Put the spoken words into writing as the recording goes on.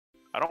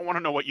I don't want to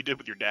know what you did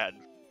with your dad.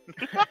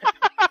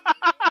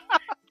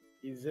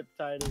 You zip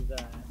tied his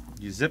ass.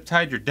 You zip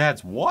tied your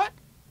dad's what?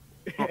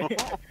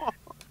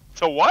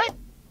 So what?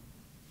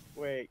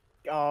 Wait.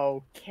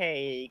 Oh,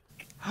 cake.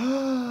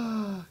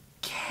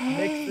 Cake.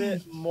 Mix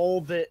it,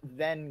 mold it,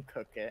 then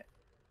cook it.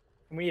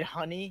 We need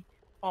honey.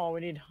 Oh,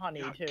 we need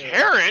honey too.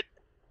 Carrot?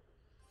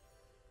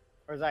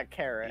 Or is that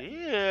carrot?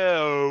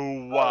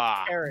 Ew.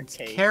 Oh, carrot It's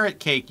cake. carrot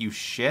cake, you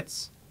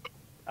shits.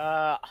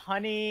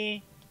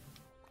 Honey,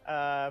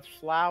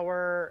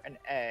 flour, and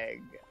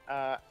egg.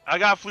 I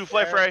got flu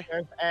fray fray.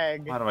 There's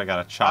egg. Why do I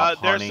gotta chop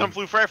honey? There's some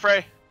flu fray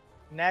fray.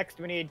 Next,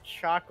 we need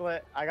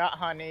chocolate. I got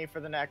honey for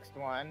the next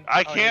one.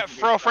 I can't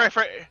throw fray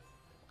fray.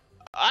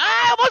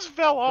 I almost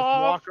fell Just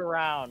off. walk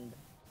around.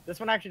 This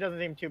one actually doesn't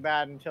seem too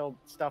bad until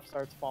stuff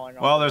starts falling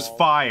off. Well, the there's walls.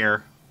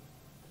 fire.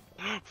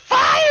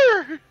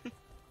 Fire!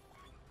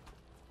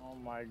 Oh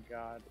my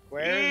god.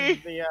 Where's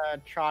the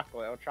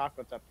chocolate? Oh,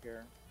 chocolate's up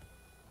here.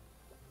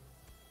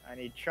 I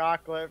need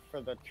chocolate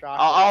for the chocolate.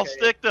 I'll cake.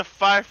 stick the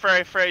fire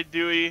fray fray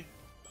Dewey.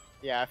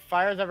 Yeah, if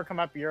fires ever come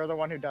up, you're the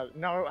one who does.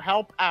 No,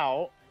 help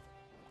out.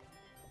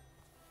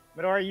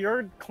 Midori,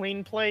 you're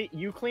clean plate.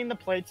 You clean the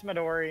plates,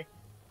 Midori.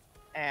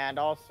 And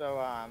also,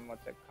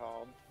 what's it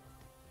called?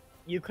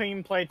 You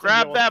clean plates. and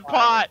Grab deal with that fire.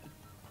 pot.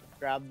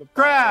 Grab the pot.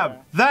 Grab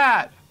yeah.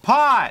 that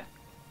pot.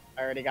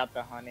 I already got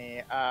the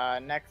honey.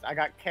 Next, I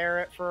got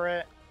carrot for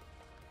it.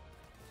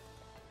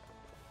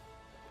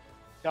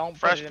 Don't put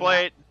Fresh it in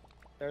plate.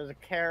 There's a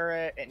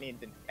carrot. It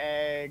needs an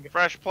egg.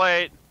 Fresh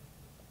plate.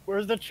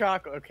 Where's the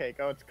chocolate cake?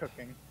 Oh, it's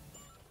cooking.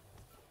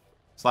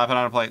 Slap it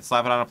on a plate.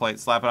 Slap it on a plate.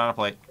 Slap it on a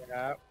plate.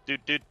 Yeah. Do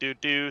do do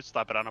do.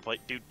 Slap it on a plate.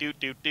 Do do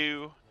do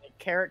do.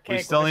 Carrot cake.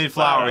 We still with need the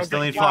flour. We Okay,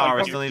 still need flour. flour.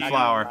 We Go still get need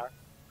flour.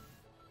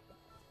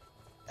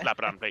 Slap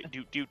it on a plate.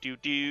 Do do do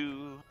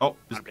do. Oh,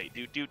 On a plate.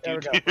 Do do There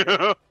do we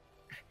do.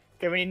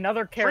 Okay, we need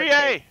another carrot Free A.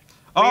 cake.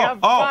 oh, have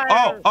oh, fire.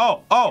 oh,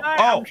 oh, oh, Fire,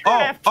 oh, I'm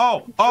trapped.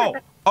 oh, oh,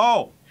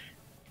 oh.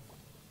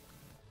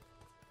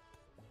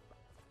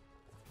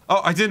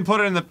 Oh, I didn't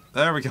put it in the.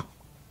 There we go.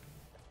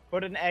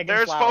 Put an egg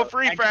There's and flour. faux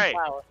free Egg and fray.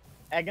 flour.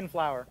 Egg and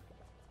flour.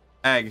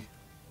 Egg.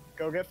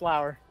 Go get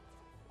flour.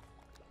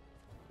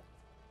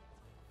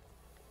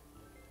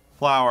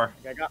 Flour.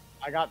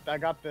 I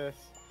got this.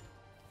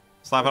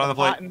 Slap it on the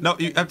pot plate. and- No,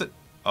 you have to.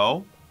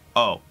 Oh.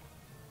 Oh.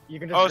 You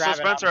can just Oh, so grab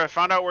Spencer, it I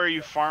found out where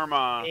you farm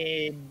we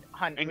need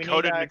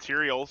encoded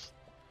materials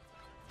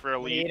for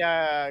we Elite. need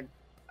a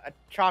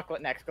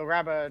chocolate next. Go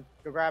grab a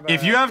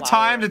If you have flour.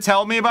 time to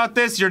tell me about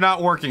this, you're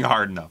not working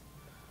hard enough.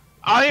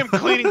 I am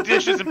cleaning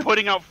dishes and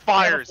putting out Grab a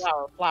fires.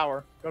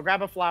 flour. Go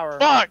grab a flour.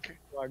 Fuck!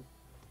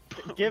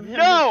 Give him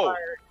No! the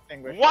fire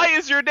extinguisher. Why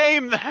is your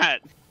name that?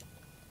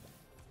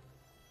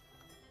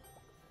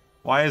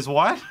 Why is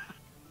what?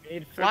 We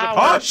need There's a flour.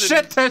 Oh person-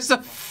 shit! There's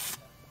a.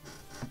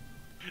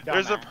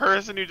 There's a Dumbass.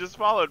 person who just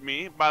followed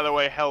me. By the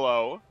way,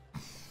 hello.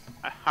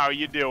 How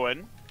you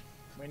doing?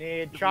 We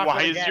need chocolate.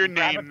 Why is again. your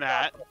Grab a name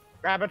that? chocolate.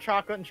 Grab a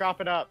chocolate and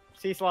chop it up.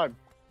 Sea slug.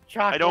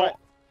 Chocolate.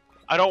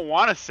 I don't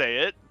want to say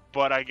it,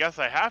 but I guess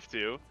I have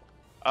to.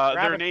 Their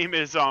Grab it. name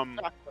is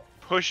Chocolate.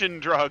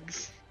 Pushin'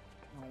 Drugs.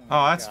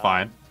 Oh, that's God.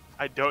 fine.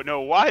 I don't know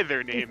why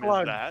their Sea name is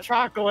slug. that,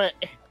 Chocolate.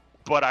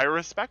 but I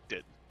respect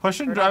it.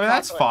 Pushing. I Or mean, not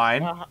that's chocolate.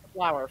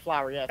 fine.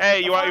 Flour. Yes.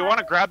 Hey, you want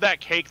to grab that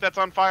cake that's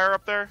on fire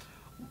up there?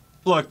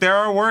 Look, there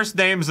are worse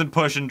names than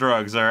pushing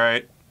drugs. All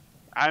right.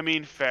 I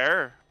mean,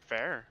 fair. We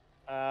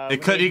He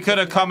need could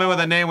have come in with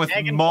a name with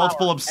egg and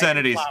multiple flour.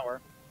 obscenities.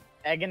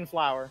 Egg and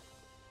flour.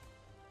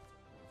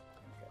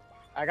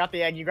 I got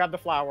the egg. You grab the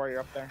flour while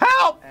you're up there.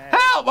 Help!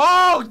 Help!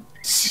 Oh!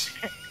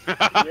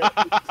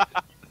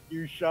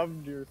 You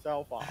shoved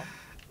yourself off.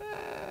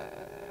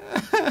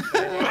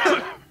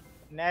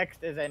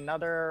 Next is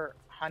another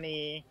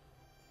honey.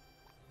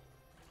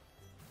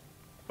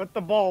 Put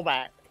the bowl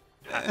back.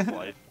 That's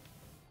life.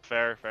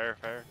 Fair.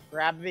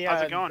 Grab the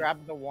How's it going?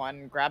 grab the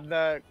one. Grab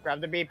the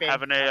beeping.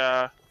 Having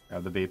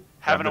Grab the beep.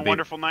 having a Grab the beep.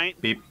 wonderful night.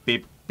 Beep,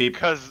 beep, beep.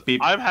 Because beep.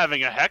 I'm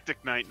having a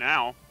hectic night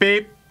now.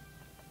 Beep.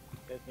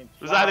 This needs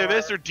It was either flour.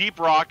 this or Deep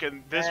Rock,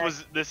 and this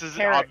is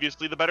Carrot.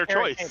 obviously the better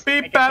Carrot choice. cake.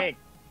 Beep, Make a bap. cake.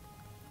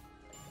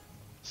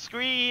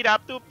 Screed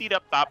up doop dee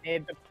up top.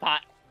 Need the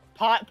pot.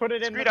 Put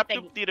it in Screed the up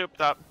thing. doop dee up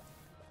top.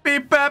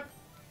 Beep, bap.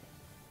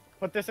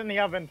 Put this in the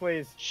oven,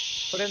 please.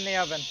 Put it in the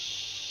oven.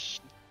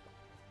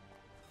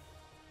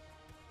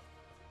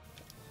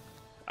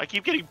 I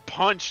keep getting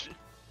punched.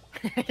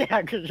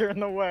 Yeah, because you're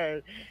in the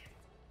way.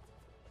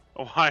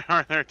 Why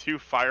aren't there two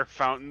fire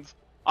fountains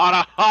on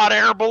a hot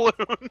air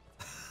balloon?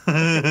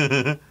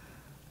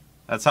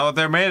 That's how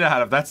they're made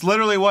out of. That's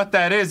literally what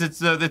that is. It's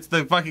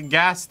the fucking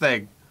gas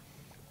thing.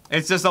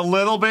 It's just a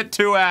little bit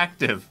too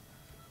active.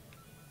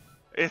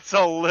 It's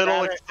a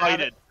little Grab it,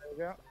 excited.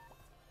 There you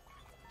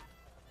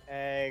go.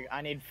 Egg.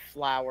 I need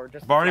flour.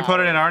 Just I've already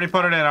put it in. Already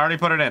put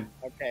it in.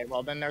 Okay,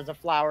 well then there's a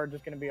flour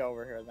just gonna be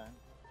over here then.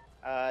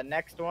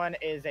 Next one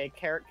is a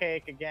carrot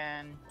cake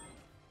again.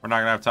 We're not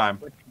gonna have time.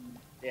 Which,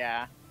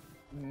 yeah.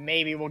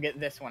 maybe we'll get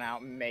this one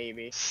out.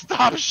 Maybe.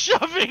 Stop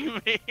shoving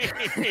me!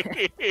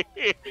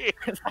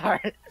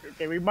 Sorry.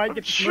 Okay, we might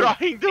get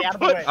trying to out of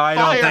the put way. I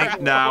don't fire.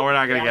 think. No, we're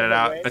not gonna get it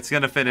out. Way. It's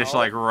gonna finish No.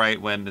 like right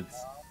when it's.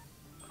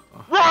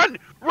 Run!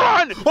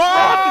 Run!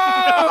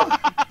 Whoa!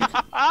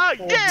 Ah,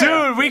 yeah!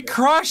 Dude, we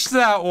crushed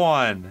that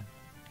one.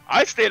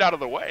 I stayed out of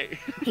the way.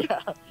 Yeah.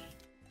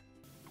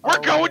 We're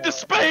Oh, going yeah. to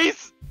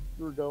space!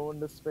 We're going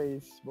to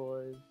space,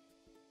 boys.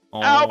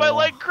 Oh. Ow, my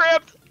leg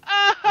cramped! We're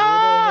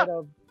Ah! gonna hit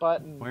a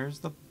button. Where's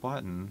the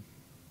button?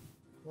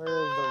 Where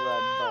is the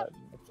red button?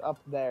 It's up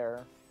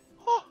there.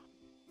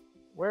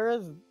 Where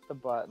is the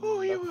button?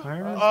 Oh, you-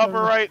 Where is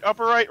Upper right,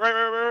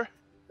 right.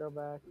 Go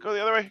back. Go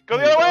the other way, go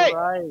the other way!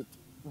 Right.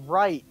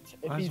 Right.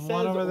 If There's he says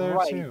one over there,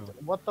 right, too.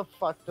 what the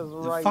fuck does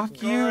right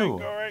Fuck mean? you.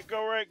 Go right,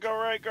 go right, go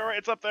right, go right.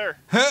 It's up there.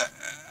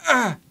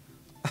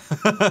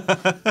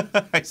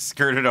 I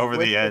skirted over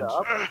Switch the it edge.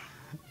 up.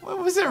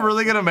 Was it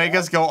really gonna make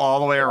us go all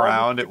the way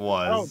around? It Oh,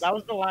 was. that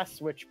was the last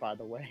switch, by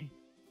the way.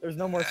 There's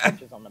no more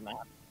switches on the map.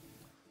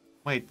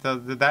 Wait,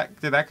 did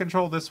that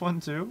control this one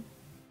too?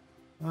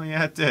 Oh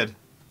yeah, it did.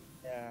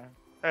 Yeah.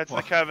 That's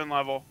Well. the Kevin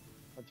level.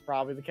 That's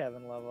probably the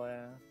Kevin level,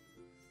 yeah.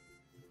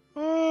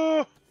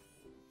 Oh,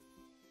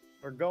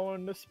 We're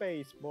going to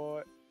space,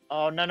 boy.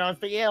 Oh, no, it's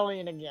the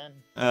alien again.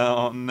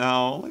 Oh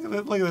no! Look at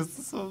this! Look at this!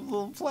 This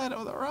little planet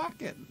with a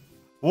rocket.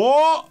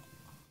 Whoa!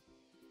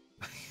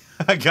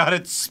 I got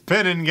it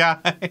spinning,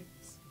 guys.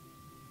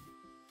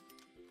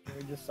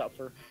 We just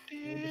suffer.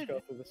 We just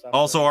go through the suffering.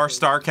 Also, our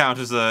star count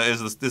is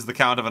the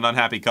count of an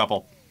unhappy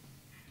couple.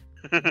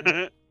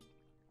 Gonna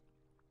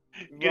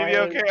be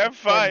okay, I'm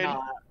fine.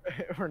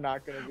 We're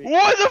not gonna be.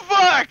 What the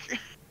fuck?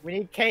 We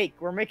need cake.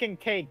 We're making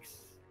cakes.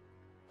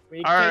 We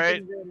need All cake right.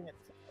 ingredients.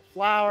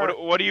 Flour.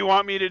 What do you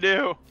want me to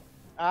do?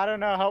 I don't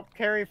know. Help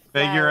carry flour.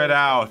 Figure it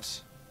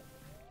out.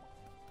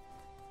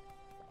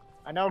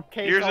 I know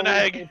cake. Here's an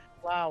always egg. needs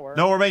Flour.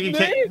 No, we're making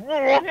cake.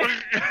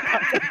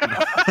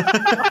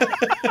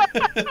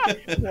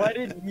 Why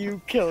didn't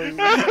you kill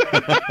me?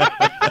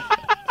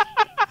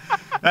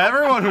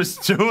 Everyone was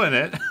doing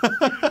it.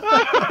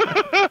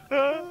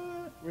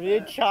 We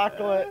need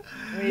chocolate.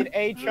 We need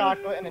a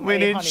chocolate and an We a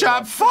need honey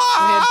chop. one.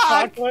 We need Fuck!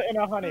 chocolate and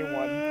a honey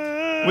one.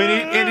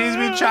 It needs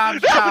to be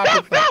chopped.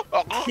 Chocolate.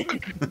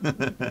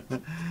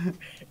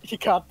 You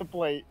got the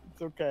plate.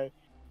 It's okay.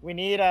 We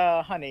need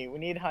honey. We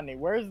need honey.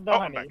 Where's the Oh,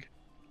 honey? I'm back.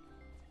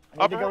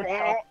 I need to go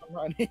chop some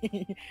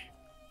honey.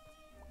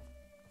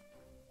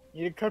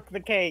 You need to cook the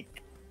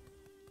cake.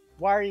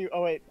 Why are you?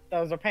 Oh wait,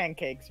 those are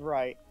pancakes,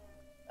 right?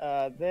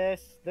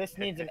 This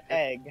needs an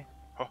egg.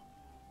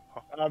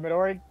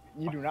 Midori,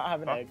 you do not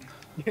have an egg.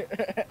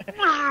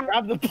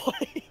 Grab the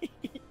plate.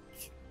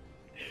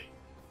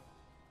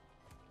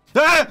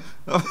 Ah!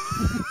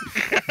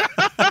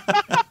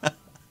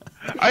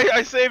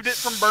 I saved it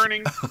from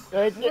burning.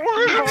 Grab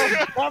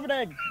an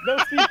egg.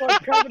 Those people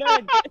grab an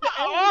egg.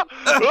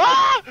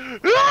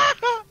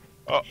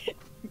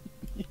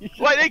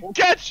 Lightning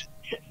catch!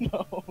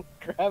 No,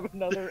 grab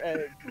another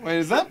egg. Wait,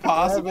 is that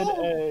Grab an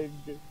egg.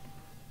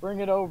 Bring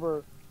it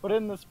over. Put it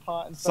in this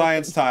pot. And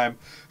start Science time.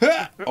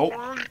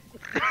 Oh.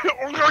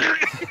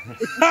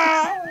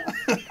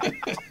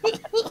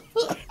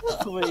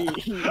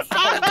 Please.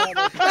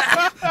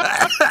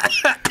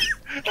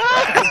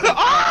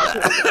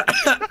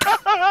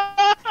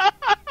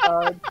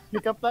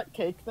 Pick up that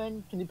cake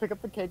thing. Can you pick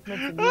up the cake mix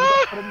and use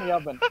it? Put it in the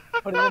oven.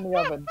 Put it in the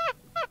oven.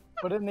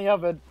 Put it in the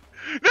oven.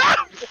 No!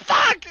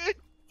 Fuck!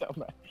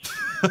 Dumbass.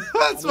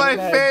 That's I my need an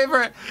egg.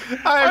 favorite.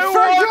 I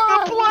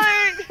want the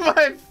plate!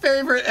 My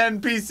favorite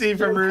NPC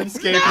from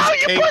RuneScape No,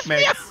 is you Cake pushed me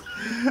Mix.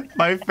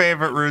 My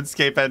favorite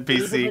RuneScape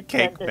NPC, Make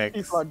Cake pancakes.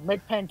 Mix. Plug.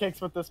 Make pancakes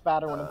with this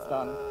batter when it's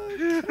done.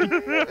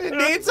 It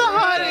needs a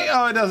honey.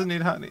 Oh, it doesn't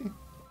need honey.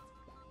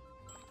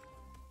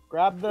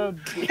 Grab the.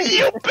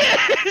 You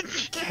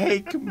bitch!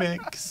 Cake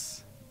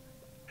Mix.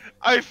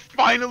 I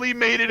finally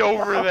made it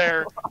over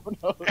there. Oh,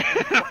 no.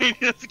 I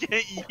just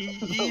get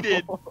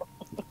yeeted.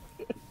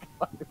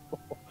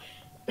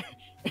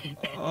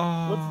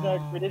 What's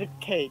next? We need a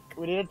cake.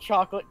 We need a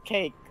chocolate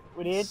cake.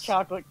 We need a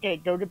chocolate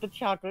cake. Go get the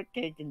chocolate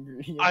cake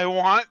ingredient. I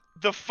want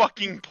the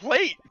fucking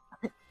plate.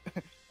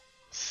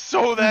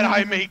 So that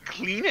I may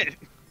clean it.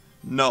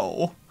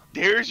 No.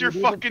 There's your You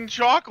need to- fucking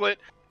chocolate.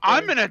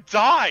 I'm gonna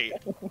die.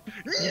 No!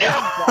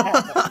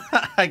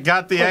 I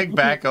got the egg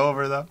back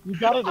over though. You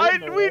got it in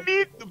there. We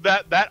need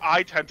that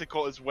eye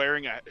tentacle is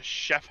wearing a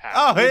chef hat.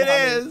 Oh, Need it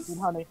honey, is. need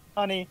honey,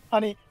 honey,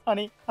 honey,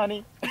 honey,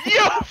 honey.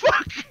 You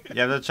fuck!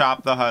 You have to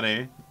chop the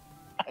honey.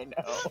 I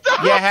know.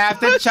 Stop You have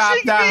to chop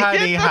pushing the me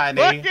honey, in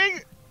honey. fucking-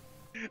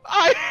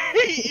 I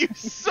hate you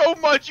so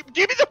much.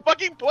 Give me the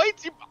fucking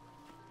plates. You...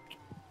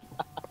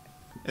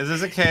 Is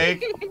this a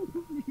cake?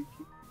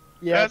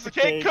 Yeah, That's the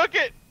cake. Cook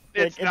it.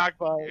 It's not.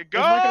 fine. It's Go.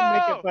 not gonna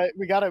make it, but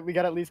we gotta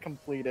at least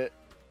complete it.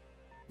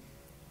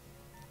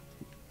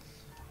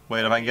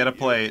 Wait, if I can get a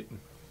plate.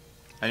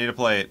 I need a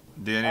plate.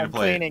 Do I need a I'm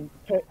plate? cleaning.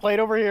 Plate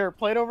over here.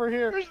 Plate over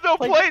here. There's no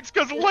Plate- plates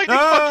because Lightning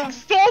Ah! fucking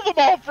stole them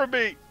all from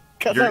me.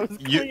 Cause I was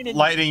cleaning.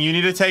 Lightning, you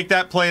need to take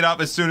that plate up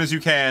as soon as you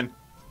can.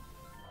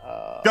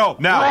 Go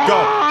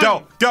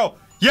now. Go.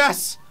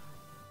 Yes.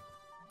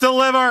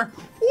 Deliver.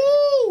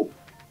 Woo.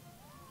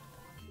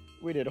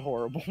 We did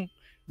horrible.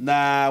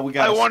 Nah, we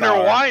got. I a wonder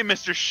star. why,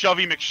 Mr.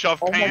 Shovey McShove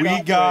Oh my Pants. We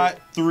God.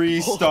 got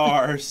 3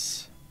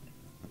 stars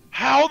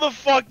How the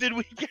fuck did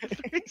we get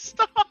 3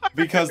 stars?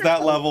 because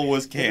that level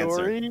was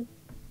cancer. Midori,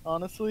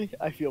 honestly,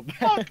 I feel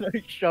bad.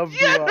 I shoved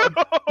you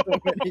up so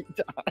many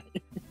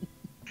times.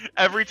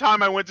 Every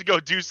time I went to go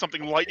do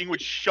something, lightning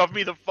would shove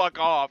me the fuck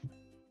off,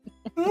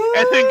 and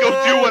then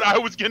go do what I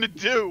was gonna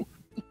do.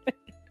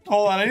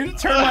 Hold on, I need to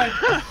turn my.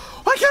 I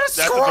got a That's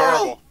squirrel.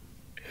 adorable.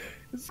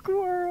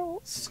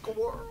 Squirrel.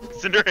 Squirrel.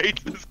 Cinder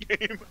hates this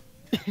game.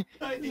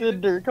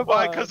 Cinder, come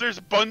Why? on. Because there's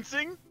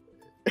buncing?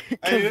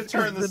 I need to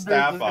turn the Cinder's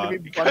staff just gonna on. be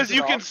Because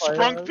you can bunching off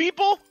by sprunk us.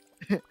 people?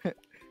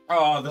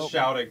 Oh, the Nope.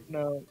 shouting.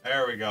 No.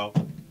 There we go.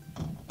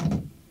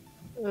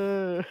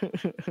 Uh,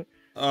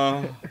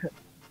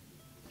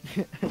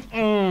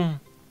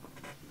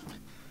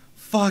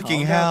 Fucking Calm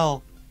down.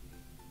 hell.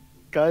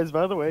 guys,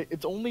 by the way,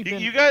 it's only been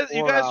You guys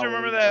 4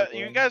 remember hours, that? I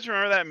You think. guys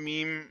remember that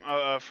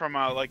meme from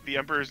like the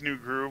Emperor's New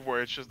Groove,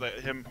 where it's just like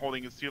him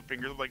holding his 2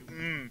 fingers, like,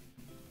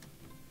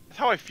 That's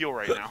how I feel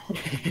right now.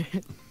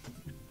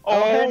 Oh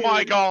hey.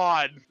 my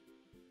god!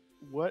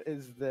 What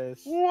is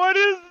this? What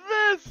is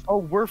this? Oh,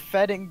 we're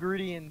fed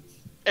ingredients.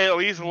 At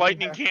least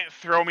lightning can't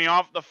throw me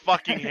off the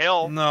fucking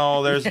hill.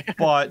 No, there's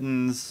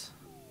buttons.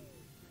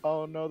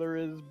 Oh no, there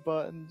is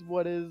buttons.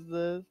 What is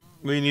this?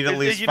 We need at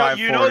least You know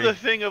 540. the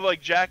thing of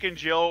like Jack and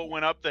Jill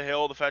went up the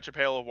hill to fetch a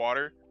pail of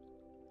water?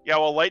 Yeah,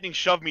 well, lightning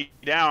shoved me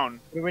down.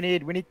 What do we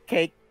need? We need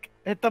cake.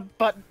 Hit the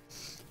button.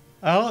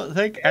 I don't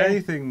think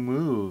anything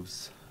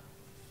moves.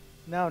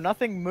 No,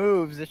 nothing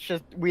moves. It's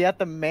just we have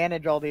to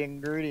manage all the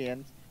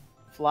ingredients.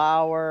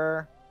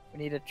 Flour. We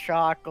need a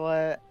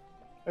chocolate.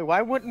 Wait,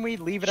 why wouldn't we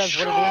leave it as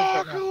what it is? right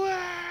now?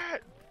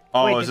 Chocolate!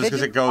 Oh, Wait, it's did just they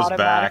because it just goes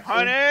back. automatically-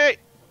 Honey!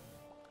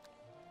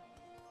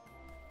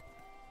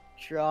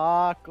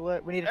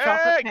 Chocolate. We need a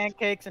chocolate Eggs!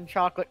 pancakes and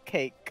chocolate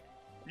cake.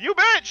 You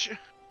bitch!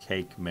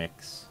 Cake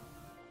mix.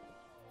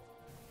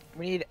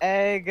 We need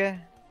egg.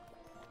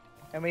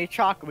 And we need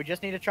chocolate. We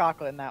just need a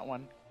chocolate in that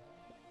one.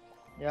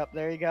 Yep,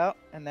 there you go.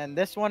 And then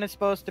this one is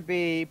supposed to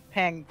be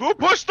pancake. Who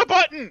pushed the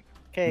button?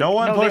 No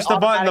one pushed the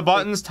button. The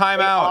buttons time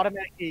They out.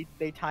 automatically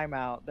they time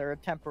out. They're a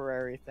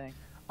temporary thing.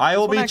 I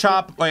will This one be actually-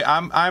 chop. Wait,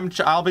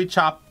 I'll be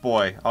chop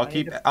boy. I'll I need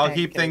keep a keep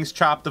pancake. things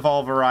chopped of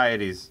all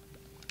varieties.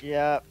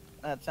 Yep,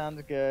 that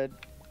sounds good.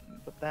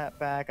 Put that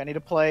back. I need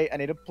a plate. I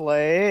need a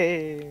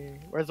plate.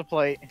 Where's the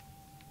plate?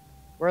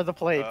 Where are the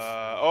plates?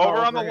 Over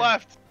on the over here.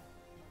 left.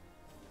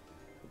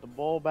 Put the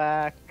bowl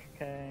back.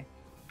 Okay.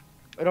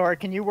 Or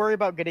can you worry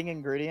about getting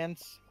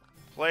ingredients?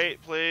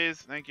 Plate, please.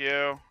 Thank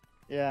you.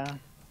 Yeah.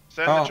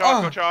 Send Oh, the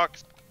Choco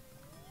Chocks.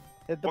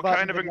 Hit the What button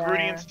kind of again.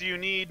 ingredients do you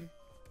need?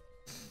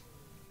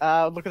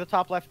 Look at the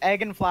top left.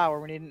 Egg and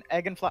flour. We need an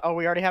egg and flour. Oh,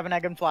 we already have an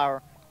egg and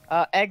flour.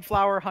 Egg,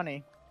 flour,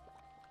 honey.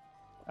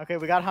 Okay,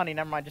 we got honey.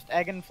 Never mind. Just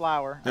egg and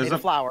flour. I There's need a a-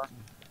 flour.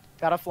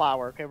 Got a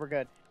flour. Okay, we're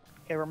good.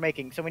 Okay, we're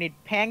making. So we need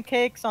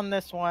pancakes on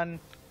this one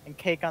and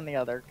cake on the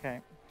other. Okay.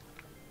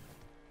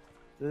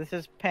 So this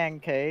is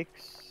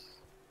pancakes.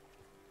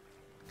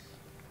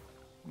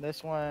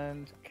 This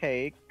one's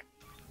cake.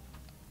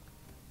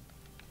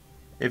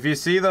 If you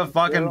see the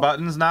fucking Yeah.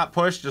 buttons not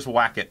pushed, just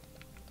whack it.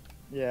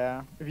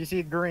 Yeah. If you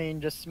see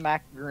green, just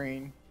smack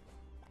green.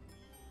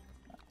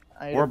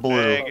 I need Or a blue.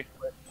 Egg,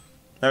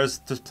 There's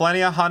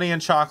plenty of honey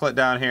and chocolate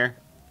down here.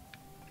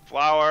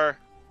 flour.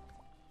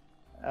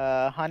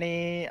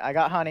 Honey. I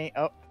got honey.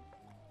 Oh.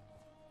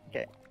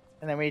 Okay.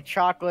 And then we need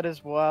chocolate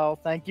as well.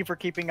 Thank you for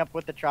keeping up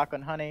with the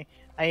chocolate and honey.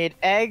 I need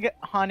egg,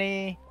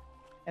 honey,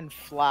 and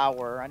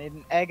flour. I need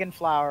an egg and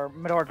flour.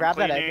 Midor, grab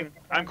that egg. Cleaning.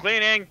 I'm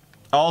cleaning.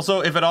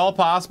 Also, if at all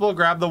possible,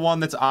 grab the one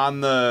that's on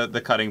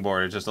the cutting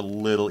board. It's just a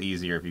little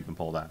easier if you can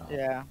pull that off.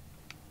 Yeah.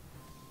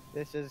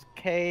 This is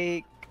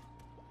cake.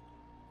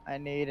 I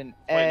need an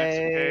Plate next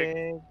to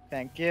egg.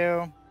 Thank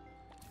you.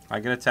 I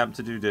can attempt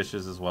to do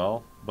dishes as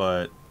well,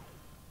 but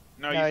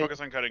No, No, you you- focus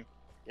on cutting.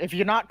 If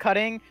you're not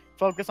cutting,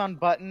 focus on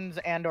buttons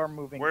and or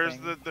moving Where's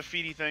things. the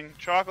feedy thing?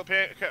 Chocolate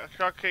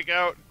chocolate cake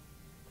out.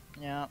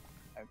 Yeah.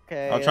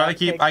 Okay. I'll try to that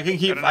keep. cake- I can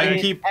keep. I can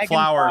need keep egg and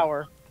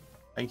flour.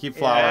 I can keep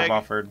flour Egg.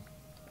 buffered.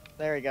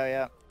 There you go,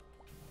 yeah.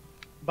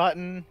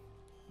 Button.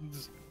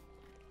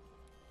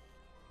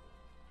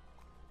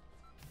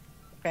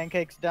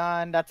 Pancakes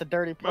done. That's a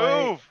dirty plate.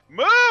 Move!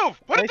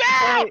 Move! Put it Place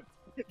the down!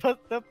 plate.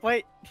 Put the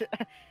plate.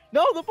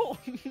 No, the bowl.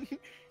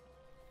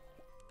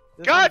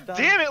 This God one's done.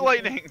 damn it, This is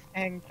lightning!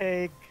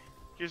 Pancake.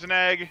 Here's an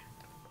egg.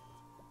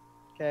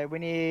 Okay, we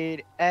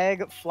need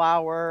egg,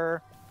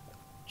 flour,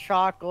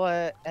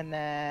 chocolate, and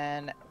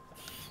then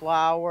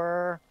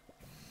flour,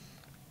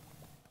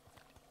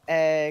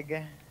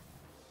 egg,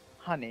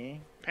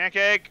 honey.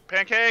 Pancake!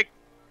 Pancake!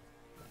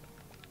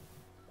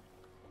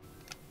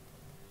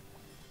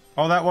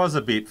 Oh, that was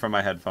a beep from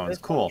my headphones. This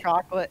one, Cool.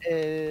 chocolate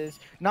is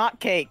not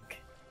cake.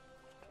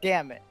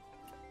 Damn it.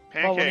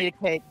 Well, we need Pancake.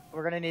 a cake.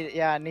 We're gonna need.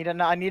 Yeah, I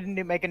need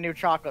to make a new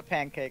chocolate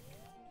pancake.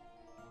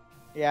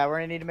 Yeah, we're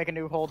gonna need to make a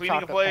new whole Cleaning a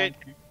chocolate plate.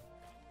 pancake.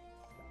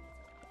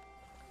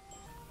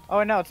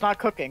 Oh no, it's not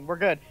cooking. We're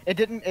good. It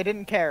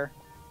didn't care.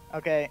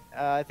 Okay.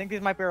 I think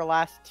these might be our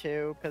last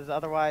two, because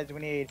otherwise we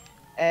need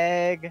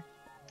egg,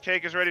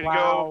 Cake is ready to go.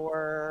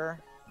 flour,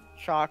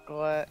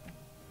 chocolate.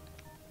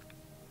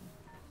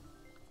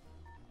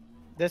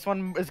 This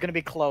one is gonna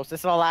be close. This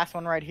is the last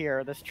one right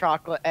here. This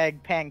chocolate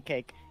egg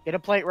pancake. Get a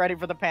plate ready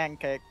for the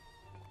pancake.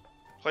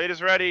 Plate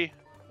is ready.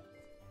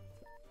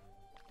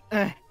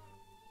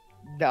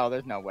 No,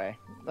 there's no way.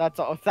 That's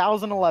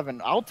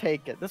 1,011. I'll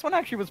take it. This one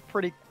actually was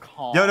pretty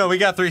calm. No, we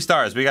got 3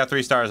 stars. We got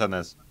 3 stars on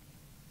this.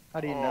 How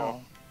do you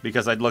know?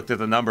 Because I looked at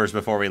the numbers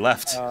before we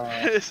left.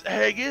 This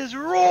egg is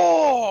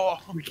raw.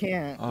 We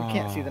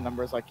can't see the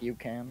numbers like you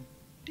can.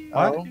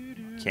 What? Oh,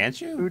 Can't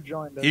you? who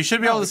joined us? You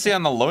should be able to see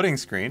on the loading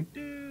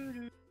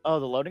screen. Oh,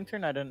 the loading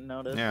screen? I didn't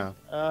notice. Yeah.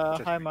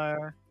 Hi,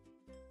 Meyer.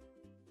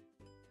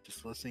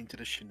 Just listening to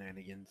the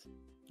shenanigans.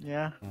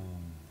 Yeah,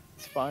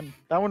 it's fun.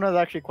 That one was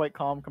actually quite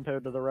calm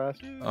compared to the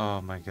rest. Oh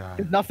my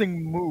god.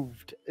 Nothing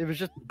moved. It was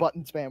just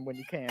button spam when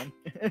you can.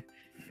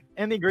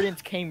 And the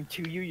ingredients came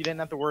to you. You didn't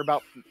have to worry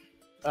about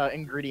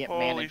ingredient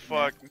Holy management.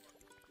 fuck.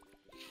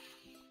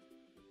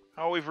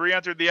 Oh, we've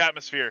re-entered the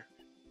atmosphere.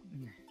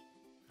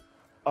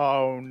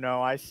 Oh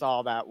no, I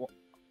saw that.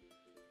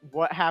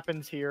 What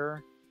happens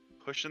here?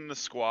 Pushing the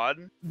squad.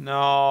 No.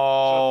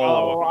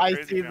 Oh, welcome to I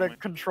Crazy see the Family.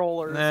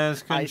 controllers.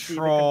 There's I see the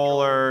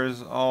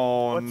controllers.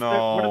 Oh What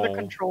no. do the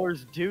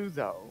controllers do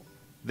though?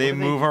 They what do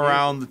they move do?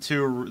 around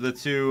the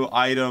two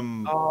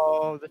item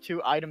Oh, the two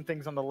item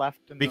things on the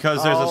left. And because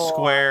the... there's a Oh,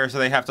 square, so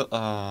they have to.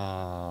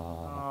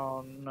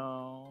 Oh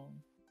no.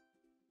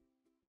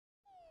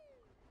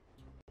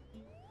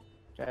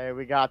 Okay,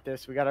 we got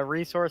this. We got to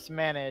resource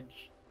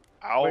manage.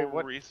 Our Wait,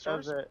 what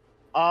resource. does it?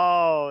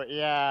 Oh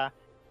yeah,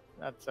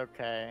 that's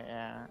okay.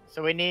 Yeah.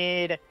 So we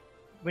need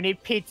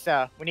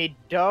pizza. We need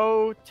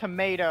dough,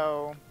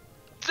 tomato.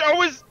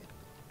 Dough is.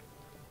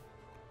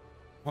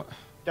 What?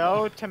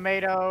 Dough,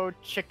 tomato,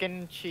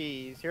 chicken,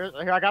 cheese. Here,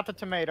 I got the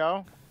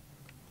tomato.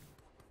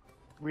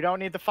 We don't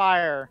need the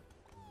fire.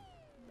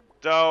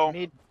 Dough. We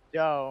need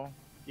dough.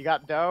 You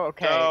got dough?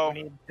 Okay. Dough.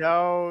 We need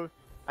dough.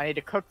 I need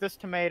to cook this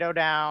tomato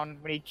down.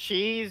 We need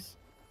cheese.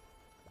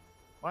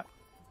 What?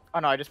 Oh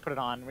no, I just put it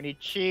on. We need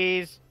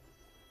cheese.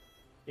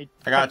 Need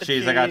to I got cut the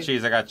cheese. I got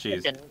cheese. I got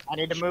cheese. Chicken. I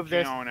need to move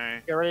this.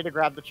 Chicken. Get ready to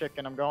grab the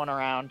chicken. I'm going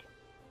around.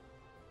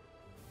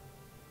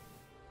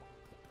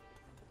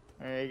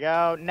 There you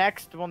go.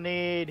 Next, we'll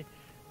need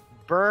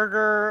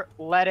burger,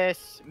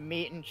 lettuce,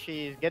 meat, and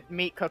cheese. Get the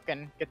meat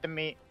cooking. Get the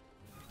meat.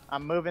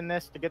 I'm moving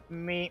this to get the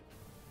meat.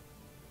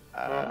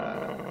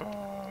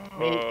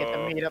 Meat. Get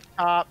the meat up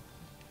top.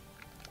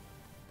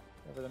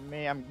 Over the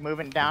meat. I'm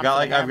moving down.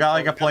 I've got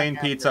like a plain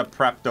pizza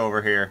prepped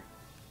over here.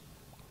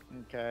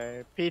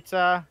 Okay,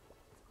 pizza.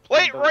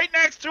 Plate right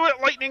next to it.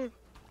 Lightning.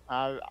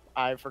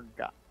 I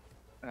forgot.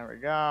 There we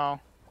go.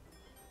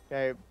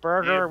 Okay,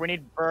 burger. Yeah. We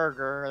need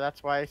burger.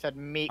 That's why I said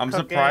meat. I'm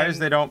cooking. surprised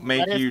they don't make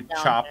Lettuce you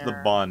down chop the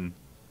there. bun.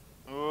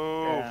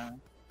 Ooh. Yeah.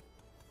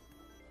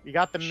 You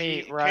got the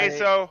meat, Cheese- right?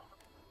 Queso.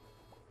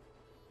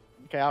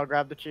 Okay, I'll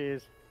grab the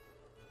cheese.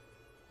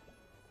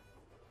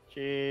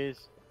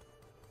 Cheese.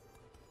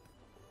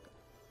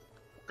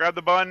 Grab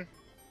the bun.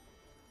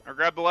 Or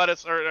grab the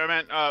lettuce. Or I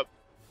meant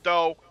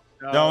dough.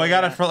 No, we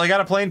got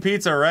a plain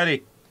pizza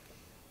ready.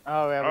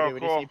 Oh yeah, Oh, we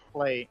cool. just need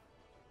plate.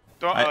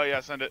 Don't. I- Oh yeah,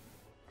 send it.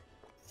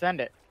 Send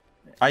it.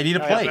 I need a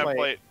Oh, yeah, plate. Send plate.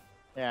 plate.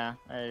 Yeah,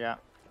 there you go.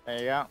 There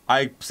you go.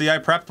 I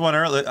prepped one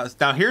earlier.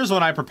 Now here's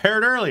one I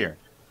prepared earlier.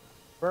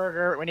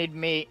 Burger. We need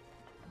meat.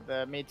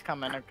 The meat's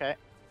coming. Okay.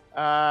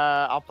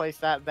 I'll place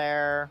that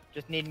there.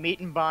 Just need meat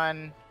and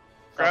bun.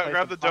 So I'll place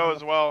Grab the bun dough on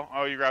as well.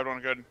 Oh, you grabbed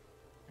one. Good.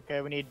 Okay,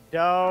 we need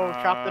dough.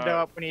 Chop the dough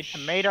up. We need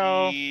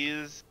tomato.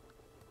 Cheese.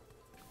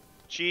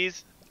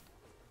 Cheese.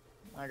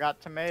 I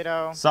got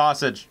tomato.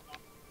 Sausage.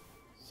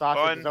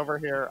 Sausage Bun. is over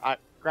here. I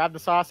grab the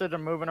sausage.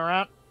 I'm moving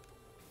around.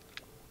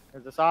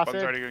 There's the Bun's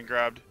sausage. already getting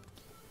grabbed.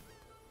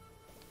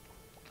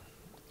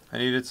 I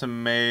need a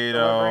Delivering the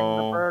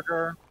tomato.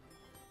 burger.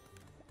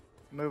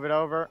 Move it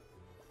over.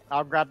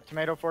 I'll grab the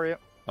tomato for you.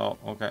 Oh,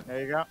 okay.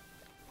 There you go.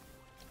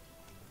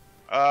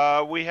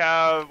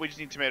 We just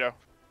need tomato.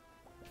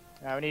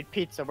 Now we need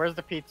pizza. Where's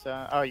the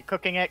pizza? Oh, you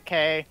cooking it?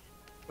 Okay.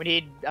 We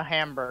need a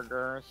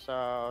hamburger.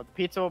 So the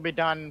pizza will be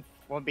done.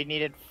 Will be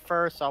needed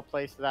first. I'll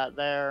place that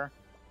there.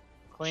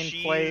 Clean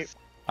Cheese. plate.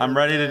 I'm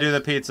ready to do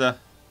the pizza.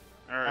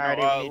 Alright,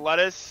 Alrighty, no, we need-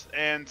 lettuce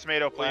and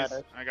tomato, please.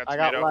 Lettuce. I got I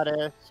tomato. got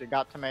lettuce. You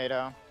got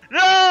tomato.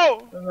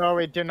 No! No,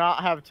 we do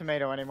not have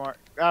tomato anymore.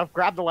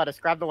 Grab the lettuce.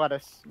 Grab the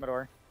lettuce,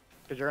 Midori.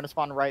 Because you're going to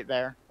spawn right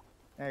there.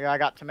 There you go. I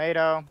got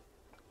tomato.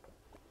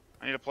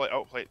 I need a plate.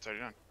 Oh, plate. Sorry,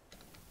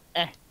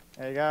 done.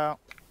 There you go.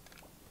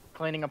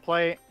 Cleaning a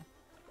plate.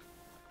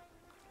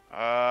 Do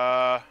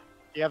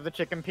you have the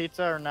chicken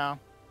pizza or no?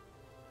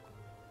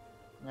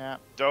 Yeah.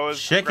 Dough is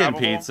Chicken grabbable.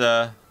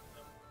 pizza.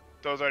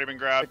 Dough's already been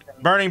grabbed.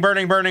 Chicken. Burning,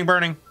 burning, burning,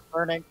 burning.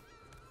 Burning.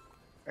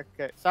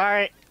 Okay.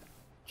 Sorry.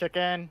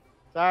 Chicken.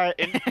 Sorry.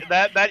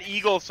 that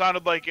eagle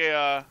sounded like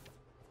a.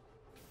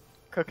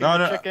 Cooking No,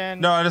 the no, chicken.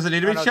 no. It doesn't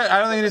need to be. No, no, I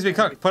don't think it needs to be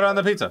cooked. Put it on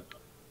the pizza.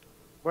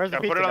 Where's the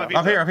Yeah, pizza? put it on the go? pizza.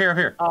 Up here, up here, up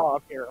here. Oh,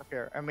 up here, up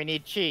here. And we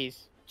need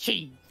cheese.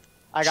 Cheese.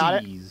 I got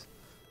it. Cheese.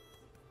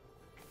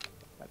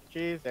 Got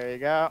cheese. There you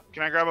go.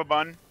 Can I grab a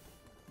bun?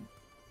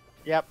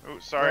 Yep. Oh, We're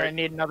sorry. gonna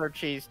need another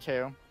cheese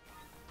too.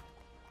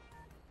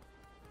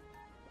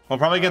 We'll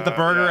probably get the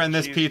burger yeah, and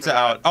this cheese pizza for that.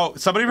 out. Oh,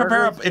 somebody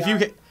prepare up.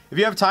 Burger's If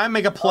you have time,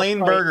 make a plain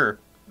plate. burger.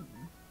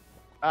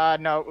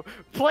 No.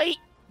 Plate!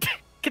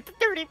 Get the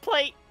dirty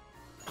plate!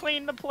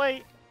 Clean the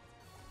plate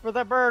for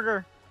the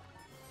burger.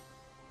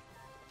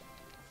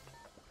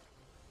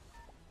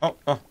 Oh,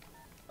 oh.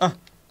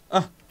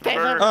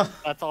 Burger.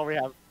 That's all we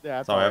have. Yeah,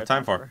 That's all we have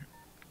time for.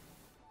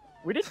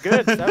 We did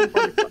good.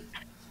 7:45.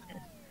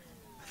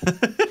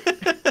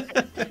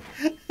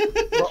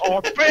 We're all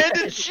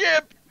Abandoned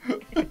ship!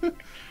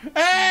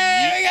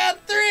 Hey, we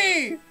got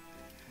 3!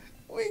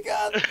 We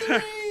got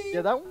 3!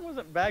 Yeah, that one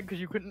wasn't bad because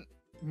you couldn't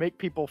make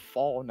people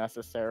fall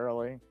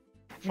necessarily.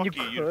 Fuck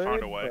you, you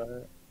found a way.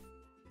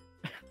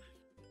 but-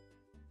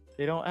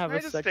 They don't have I a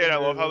just second. stayed. I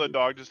love how the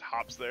dog just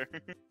hops there.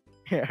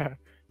 Yeah.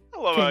 I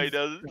love how he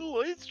does it.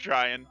 He's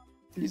trying.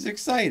 He's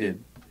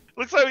excited.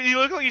 Looks like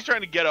he's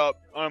trying to get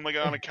up on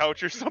a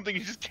couch or something.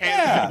 He just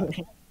can't.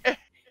 Yeah.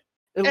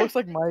 It looks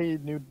like my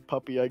new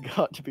puppy I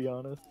got, to be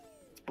honest.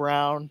 It's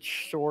brown,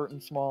 short,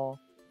 and small.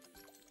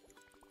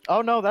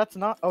 Oh no, that's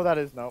not. Oh, that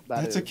is no.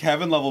 That's a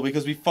Kevin level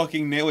because we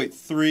fucking nailed it.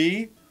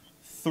 3,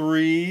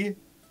 3,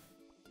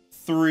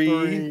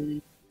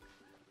 3,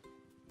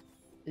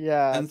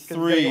 Yeah. and it's 'cause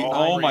 3. they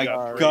Oh my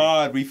are.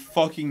 god, we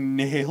fucking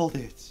nailed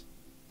it.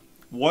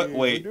 What? Dude,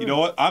 Wait, we're you know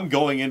what? I'm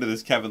going into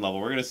this Kevin level.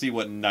 We're gonna see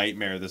what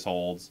nightmare this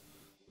holds.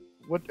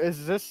 What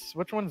is this?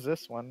 Which one's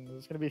this one? Is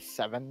this gonna be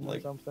 7 Like,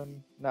 or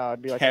something? No,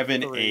 it'd be like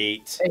Kevin 3.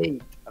 8.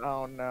 8.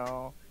 Oh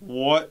no.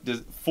 What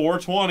does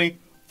 420?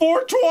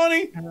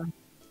 420?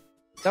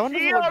 That one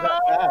doesn't look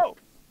that bad.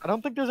 I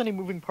don't think there's any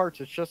moving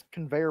parts. It's just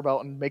conveyor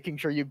belt and making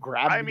sure you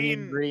grab I the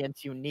mean,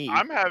 ingredients you need.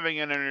 I'm having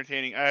an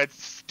entertaining.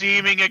 It's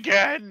steaming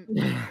again.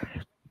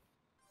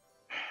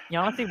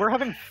 Yeah, honestly, we're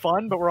having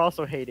fun, but we're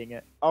also hating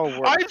it. Oh,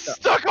 we're I'm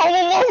stuck all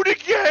alone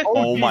again.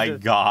 Oh my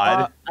Jesus.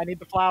 god. I need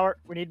the flour.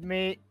 We need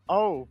meat.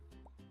 Oh,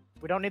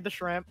 we don't need the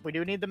shrimp. We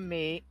do need the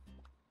meat.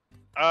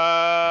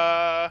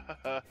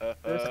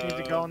 This needs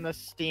to go in the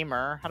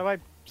steamer. How do I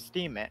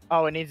steam it?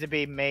 Oh, it needs to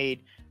be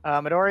made.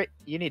 Midori,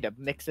 you need to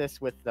mix this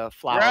with the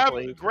flour,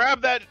 please.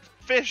 Grab that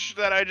fish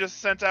that I just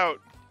sent out.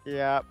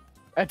 Yeah.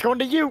 It's going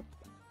to you.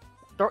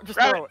 Just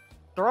Grab throw it.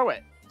 Throw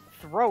it.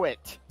 Throw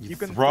it. You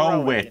can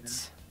throw it.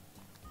 it.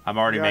 I'm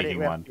already making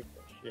we have one. 2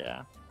 fish,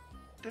 yeah.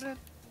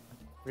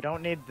 We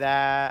don't need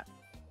that.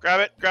 Grab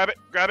it. Grab it.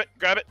 Grab it.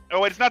 Grab it.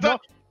 Oh wait, it's not done.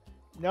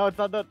 No, it's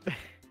not that.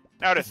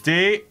 Now it is.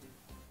 D,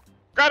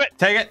 Grab it.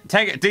 take it,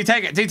 take it, D,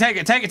 take it, D, take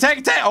it, take it, take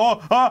it, take it.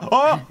 Oh,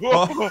 oh,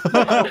 oh.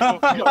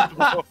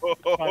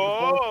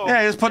 Oh.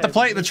 Yeah, just put the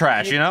plate in the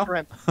trash, you know?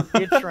 Shrimp.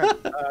 Need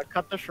shrimp.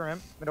 Cut the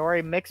shrimp.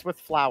 Midori, mix with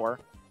flour.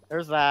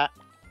 There's that.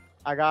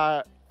 I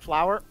got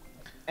flour.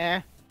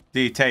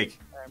 D, take.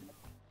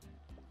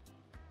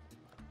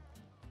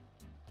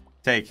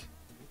 Take.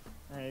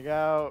 There you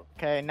go.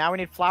 Okay, now we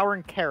need flour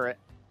and carrot.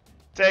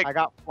 Take. I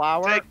got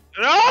flour. Take.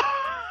 No.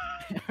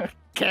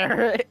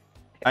 Carrot.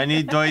 I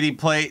need doity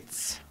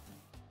plates.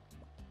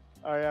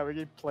 Oh yeah, we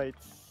need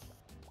plates.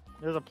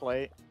 There's a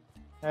plate.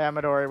 Hey,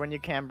 Midori, when you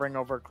can, bring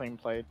over clean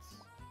plates.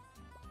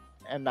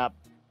 And that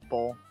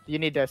bowl. You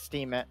need to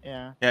steam it,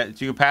 yeah. Yeah,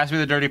 you can pass me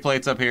the dirty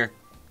plates up here.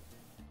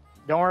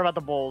 Don't worry about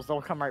the bowls.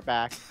 They'll come right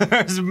back.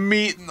 There's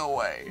meat in the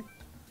way.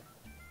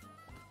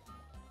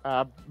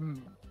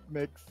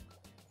 Mix.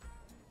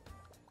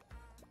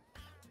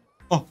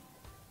 Oh.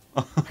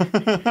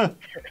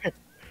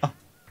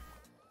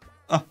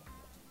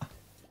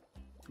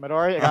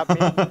 Midori, I got me.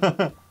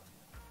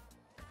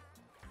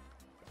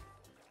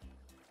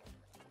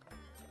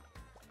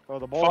 Throw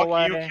the bowl Fuck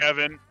away. you,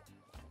 Kevin.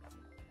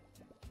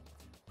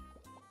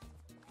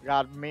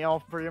 Got a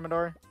meal for you,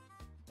 Midori.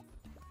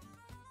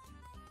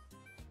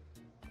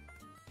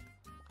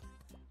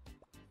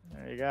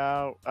 There you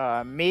go.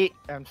 Meat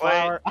and Plate,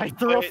 flour. I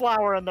threw a plate.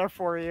 flour in there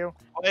for you.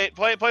 Plate.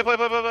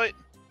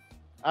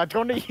 It's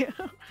going to you.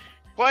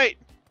 Plate.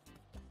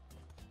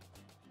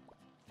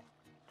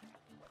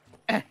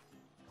 Can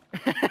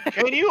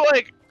you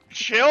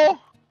chill?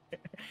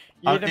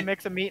 You need to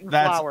mix a meat and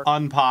That's flour.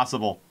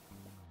 impossible.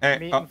 Hey,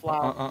 Meat and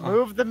flour.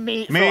 Move the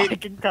meat, Meat. so I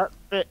can cut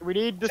it. We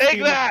need to Take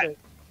steam that! it.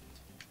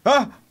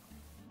 Ah!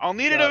 I'll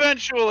need it Yeah.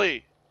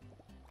 eventually.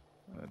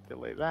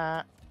 Delete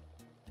that.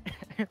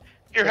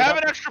 Here, have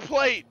an extra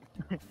plate.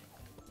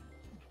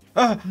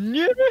 Ah!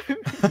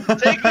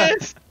 Take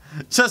this.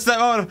 Just that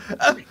moment.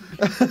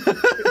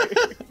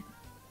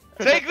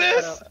 Take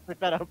this. Pick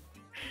that up.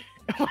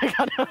 Oh my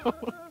god, no.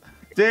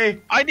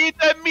 D, I need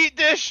that meat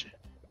dish.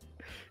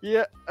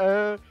 Yeah,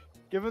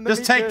 give him the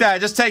just meat take dish. that.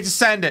 Just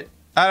send it.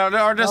 I don't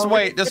know, or just No,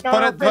 wait. Just no,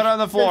 put no, it on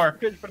the floor.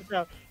 Fish, put it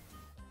down.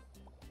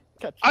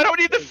 Catch I it. don't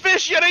need the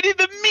fish yet. I need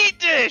the meat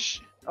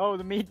dish. Oh,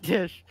 the meat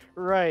dish.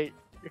 Right.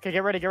 Okay,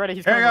 get ready, get ready.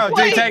 He's Here you coming. go.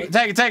 D, Wait. take it.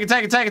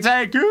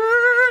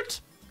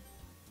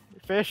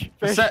 Fish.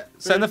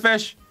 Send the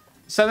fish.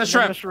 Send the Send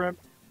shrimp. the shrimp.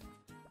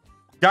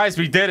 Guys,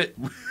 we did it.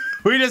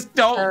 We just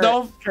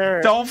don't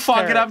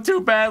fuck it up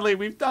too badly.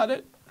 We've done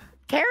it.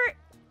 Carrot.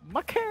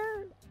 My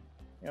carrot.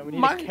 Yeah, we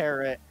need a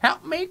carrot.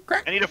 Help me,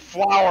 I need a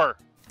flower.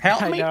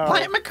 Help me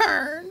plant my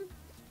corn.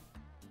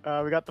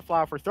 We got the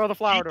flower. Throw the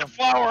flower Eat to the him.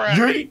 flower at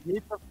me.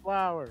 Eat the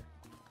flower.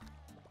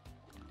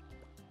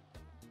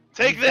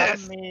 Take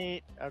this.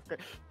 Okay.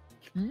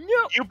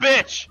 No. You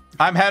bitch.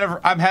 I'm head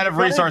of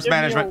resource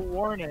management. Me a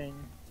warning.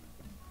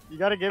 You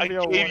gotta give me a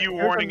warning. I gave you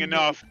warning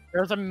enough.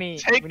 There's a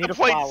meat. Take the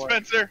plate,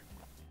 Spencer.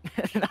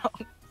 No.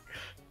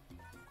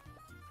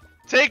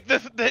 Take the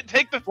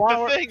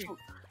Flower. thing.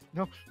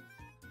 No.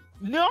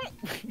 No.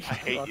 I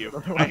hate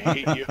you. I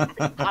hate you.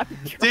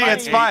 D,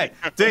 it's fine.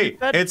 D,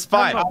 it's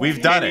fine.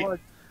 We've done it.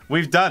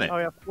 We've done it. Oh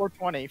yeah,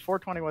 420.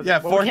 420 was. Yeah,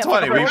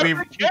 420.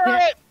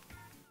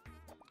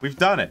 We've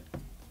done it.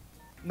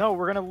 No,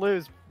 we're gonna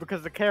lose because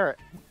of the carrot.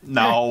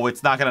 No,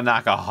 it's not gonna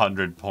knock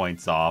 100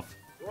 points off.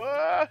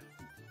 What?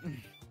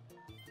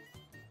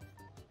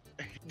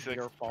 It's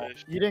your fault.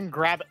 You didn't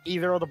grab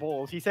either of the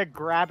bowls. He said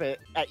grab it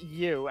at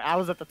you. I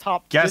was at the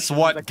top. Guess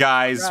what,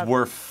 guys?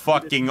 We're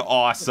fucking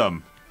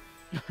awesome.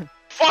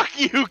 Fuck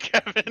you,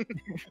 Kevin.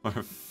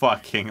 We're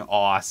fucking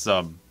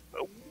awesome.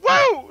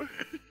 Whoa!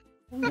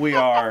 We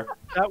are.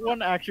 That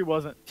one actually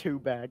wasn't too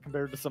bad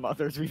compared to some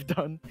others we've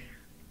done.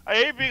 I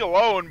hate being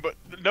alone, but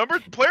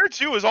player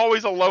 2 is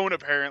always alone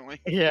apparently.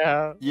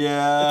 Yeah.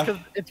 Yeah. It's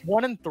because it's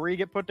 1 and 3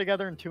 get put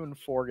together and 2 and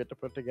 4 get to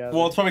put together.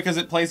 Well, it's funny because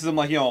it places them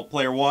like, you know,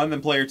 player 1, then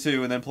player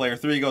 2, and then player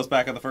 3 goes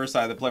back on the first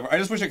side of the player. I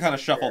just wish it kind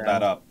of shuffled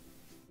that up.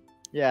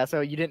 Yeah,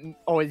 so you didn't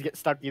always get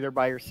stuck either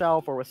by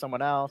yourself or with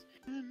someone else.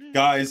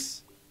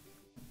 Guys,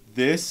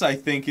 this I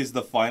think is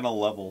the final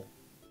level.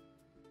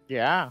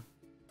 Yeah.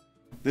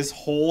 This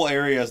whole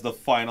area is the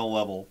final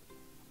level.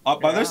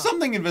 But there's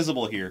something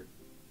invisible here.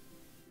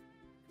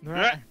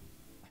 Yeah.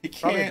 I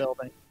Probably can't.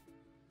 building.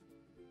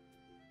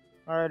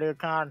 Alright, dude,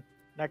 come on.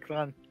 Next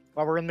one.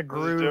 While we're in the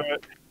groove. Let's do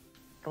it.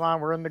 Come on,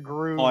 we're in the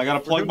groove. Oh, I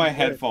gotta plug my good.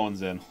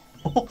 headphones in.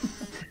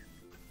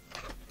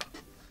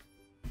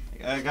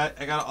 I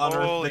gotta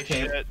unearth Holy the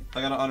cable. shit.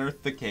 I gotta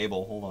unearth the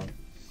cable. Hold on.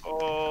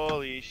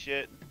 Holy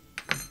shit.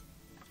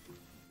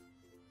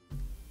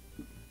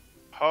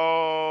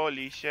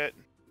 Holy shit.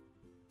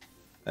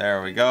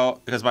 There we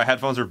go. Because my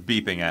headphones are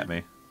beeping at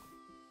me.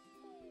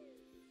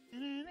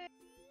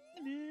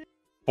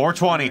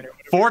 420.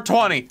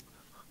 420.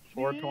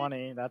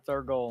 420. That's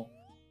our goal.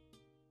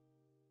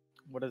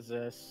 What is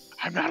this?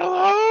 I'm not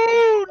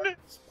alone!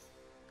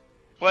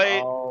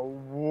 Plate. Oh,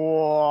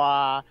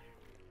 whoa.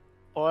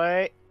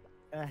 Plate.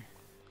 Yeah,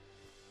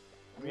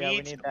 we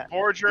Meat, need that.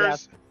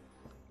 Borgers.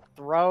 Yeah,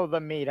 throw the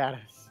meat at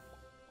us.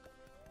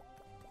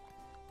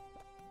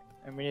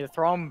 And we need to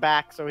throw him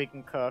back so he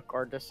can cook,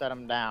 or just set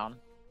him down.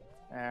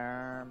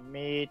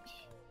 Meat.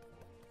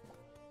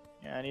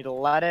 Yeah, I need a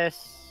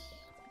lettuce.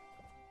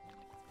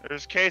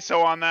 There's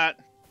queso on that.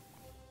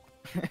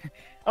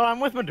 Oh, I'm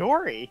with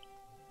Midori.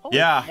 Holy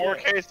Yeah. More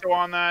queso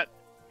on that.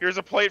 Here's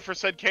a plate for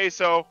said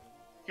queso.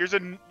 Here's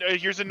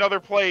another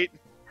plate.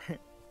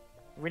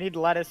 We need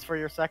lettuce for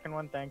your second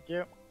one, thank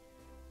you.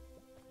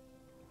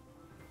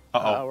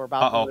 Uh-oh. We're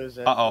about to lose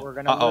it. We're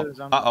gonna lose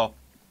them. Uh-oh.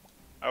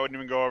 I wouldn't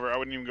even go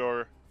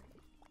over.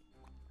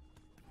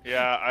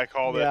 Yeah, I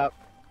called it. Yep,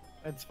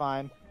 it's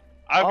fine.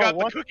 I've got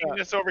the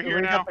cookingness over here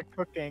we now. got the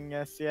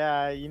cookingness,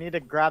 yeah. You need to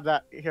grab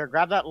that. Here,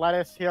 grab that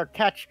lettuce. Here,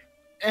 catch.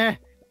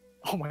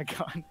 Oh my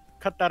god.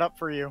 Cut that up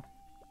for you.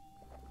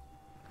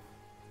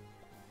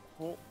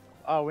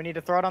 Oh, we need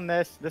to throw it on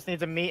this. This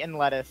needs a meat and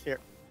lettuce. Here.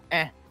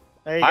 There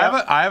you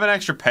go. I have an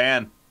extra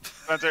pan.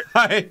 Spencer.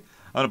 I'm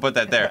gonna put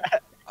that there.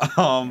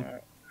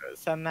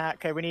 Send that.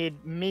 Okay, we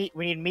need meat.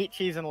 We need meat,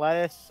 cheese, and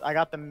lettuce. I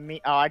got the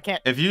meat. Oh, I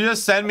can't. If you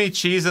just send me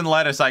cheese and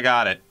lettuce, I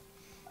got it.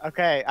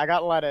 Okay, I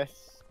got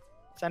lettuce.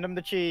 Send him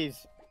the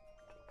cheese.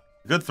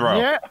 Good throw.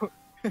 Yeah.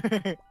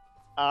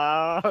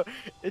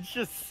 It's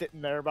just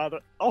sitting there by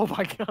the. Oh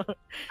my god.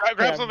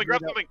 Grab something.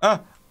 Grab something.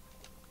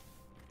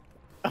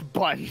 A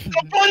bun.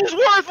 A bun is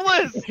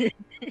worthless.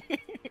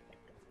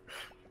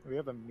 We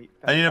have a meat.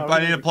 I need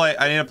a plate.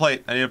 I need a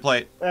plate. I need a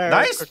plate.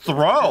 Nice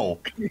throw.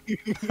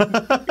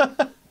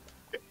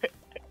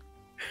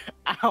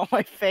 Ow,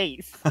 my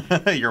face.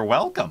 You're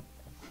welcome.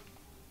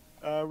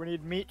 We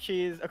need meat,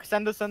 cheese. Okay,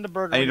 send the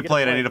burger. I need a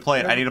plate. I need a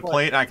plate. I need a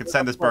plate, and I can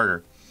send this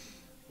burger.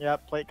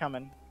 Yep, plate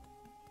coming.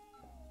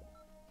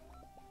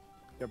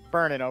 You're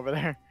burning over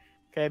there.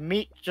 Okay,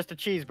 meat, just a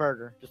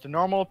cheeseburger. Just a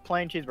normal,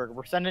 plain cheeseburger.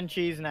 We're sending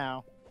cheese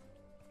now.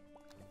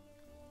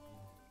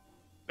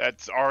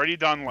 That's already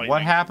done, Lightning.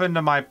 What happened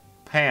to my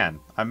pan?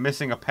 I'm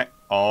missing a pan.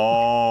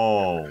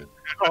 Oh.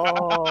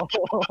 Oh.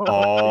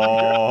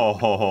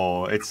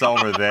 Oh, it's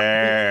over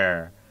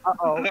there.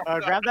 Uh-oh.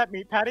 Grab that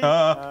meat patty.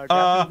 Grab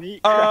the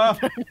meat.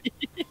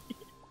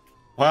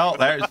 Well,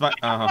 there's my...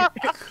 Oh,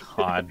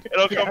 God.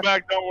 It'll come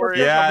back, don't worry.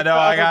 Yeah, no,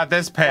 I got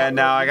this pan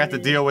now. I got to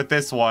deal with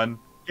this one.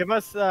 Give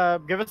us the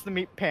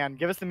meat pan.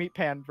 Give us the meat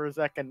pan for a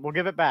second. We'll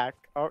give it back.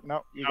 Oh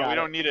no, you got it. We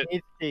don't need it. He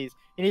needs cheese.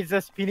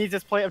 He needs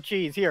this plate of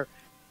cheese. Here.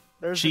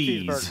 There's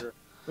Cheese. the cheeseburger.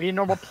 We need a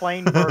normal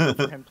plain burger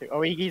for him too.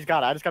 Oh, he's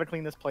got it. I just gotta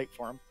clean this plate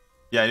for him.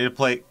 Yeah, I need a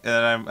plate,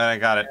 and I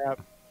got it.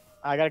 Yep.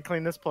 I gotta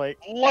clean this plate.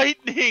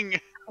 Lightning!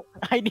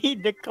 I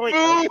need to clean.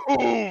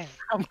 Move!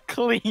 I'm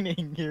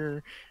cleaning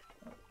here.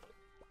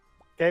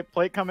 Okay,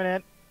 plate coming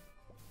in.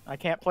 I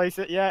can't place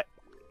it yet.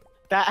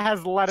 That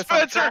has lettuce.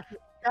 Spencer!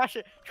 Trash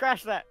it.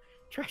 Trash that.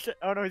 Trash it.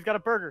 Oh no, he's got a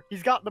burger.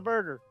 He's got the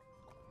burger.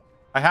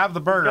 I have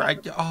the burger.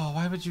 Oh,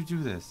 why would you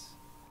do this?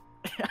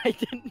 I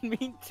didn't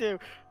mean to.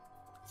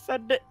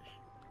 Send it.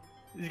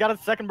 He's got a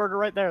second burger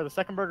right there. The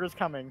second burger is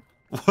coming.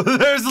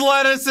 There's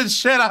lettuce and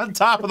shit on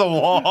top of the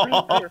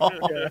wall.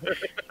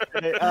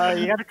 Okay,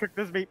 you gotta cook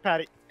this meat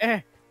patty.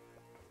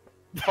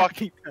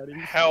 Fuck meat patty.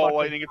 hell,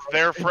 Lightning. It's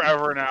there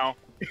forever now.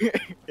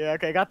 Yeah,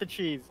 okay, I got the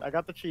cheese. I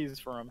got the cheese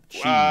for him.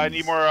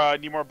 Need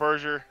more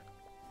burger.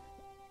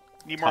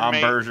 Need more Tom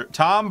mate. Berger.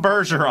 Tom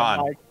Bergeron.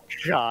 Oh my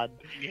god.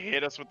 You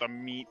hit us with the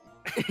meat.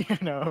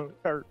 No.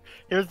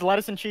 Here's the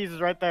lettuce and cheese is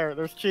right there.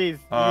 There's cheese.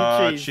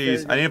 You need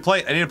cheese. I need a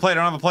plate. I need a plate. I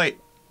don't have a plate.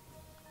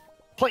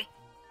 Plate.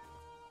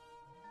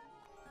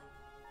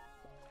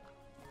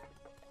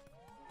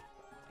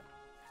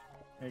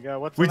 There you go.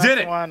 What's the We next did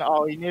it. one?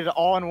 Oh, you need it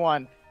all in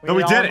one. No,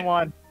 we need did all it. in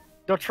one.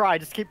 Don't try.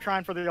 Just keep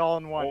trying for the all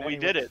in one. Well, we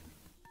anyway. did it.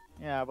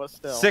 Yeah, but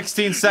still.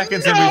 16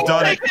 seconds and we've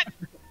done it.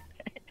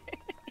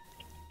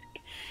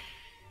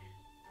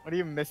 What are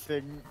you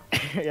missing?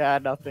 Yeah,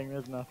 nothing.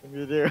 There's nothing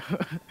to do.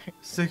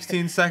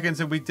 16 seconds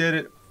and we did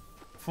it.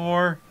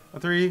 4,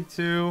 3,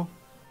 2,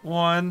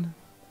 1.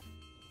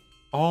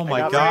 Oh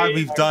my god,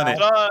 we've done it.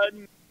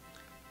 Done.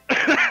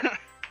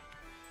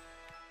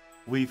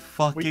 We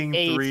fucking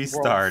aced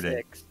restarted.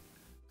 World 6.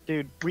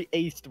 Dude, we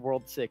aced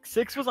World 6.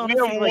 6 was We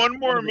honestly have like, one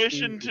more one of the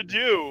mission to easiest.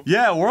 do.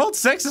 Yeah, World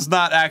 6 is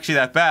not actually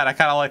that bad. I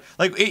kind of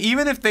like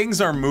even if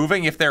things are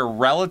moving, if they're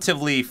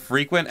relatively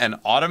frequent and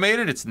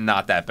automated, it's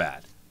not that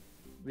bad.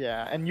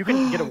 Yeah, and you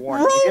can get a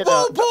warning. You get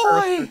Robo the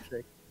Boy! Earth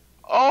trick.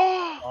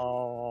 Oh,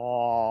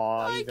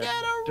 Oh, he's I get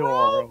a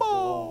adorable.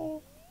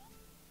 Robo.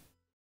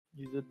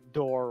 He's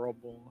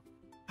adorable.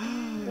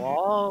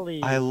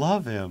 Wally. I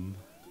love him.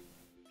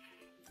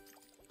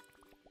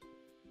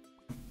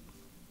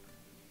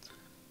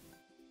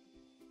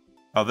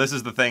 Oh, this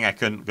is the thing I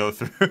couldn't go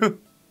through.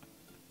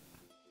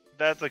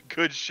 that's a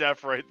good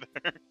chef right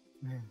there.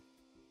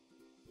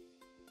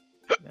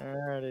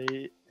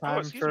 Alrighty. Oh, Time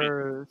excuse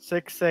for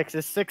 6-6.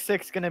 Is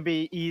 6-6 gonna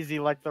be easy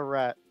like the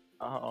rat?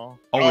 Uh-oh.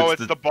 Oh,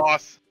 it's the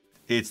boss.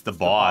 It's the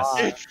boss.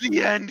 boss. It's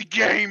the end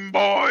game,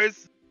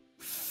 boys.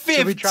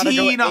 Should we try to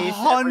go ace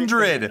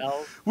 1,500. everything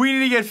else? We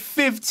need to get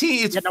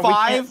 15. It's Yeah, no, we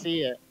can't 5,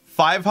 see it.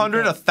 500,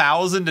 We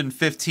 1,000, and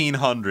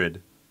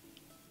 1,500.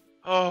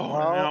 Oh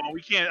Well, no,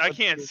 we can't. I let's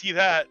can't see. see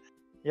that.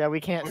 Yeah, we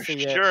can't For see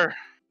it. sure.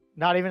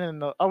 Not even in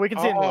the. Oh, we can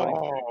see it in the.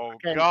 Oh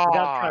Okay, we god.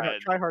 gotta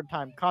try hard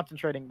time.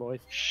 Concentrating, boys.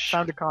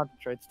 Time to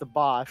concentrate. It's the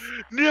boss.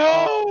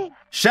 No.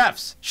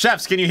 Chefs,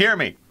 can you hear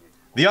me?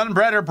 The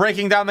unbred are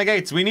breaking down the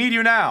gates. We need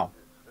you now.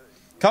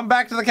 Come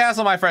back to the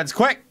castle, my friends,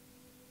 quick.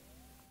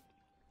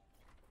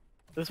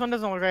 This one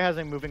doesn't look like it has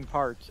any moving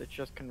parts. It's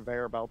just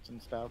conveyor belts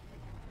and stuff.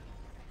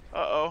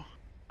 Uh-oh.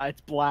 It's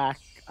black.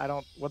 I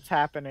don't. What's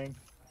happening?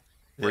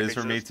 It is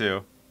for me Racist.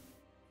 too.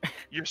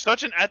 You're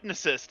such an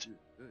ethnicist.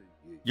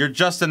 You're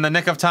just in the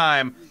nick of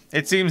time.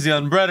 It seems the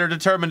unbred are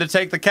determined to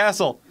take the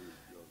castle.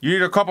 You need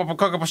to cook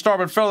up a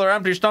storm and fill their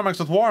empty stomachs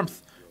with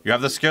warmth. You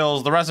have the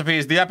skills, the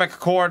recipes, the epic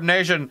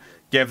coordination.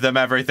 Give them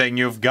everything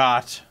you've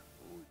got.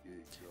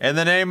 In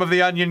the name of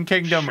the Onion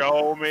Kingdom,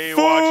 Show me food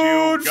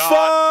what you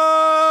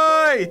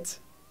got. fight!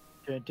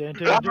 Dun, dun,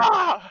 dun, dun.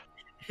 Ah!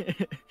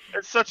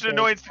 It's such an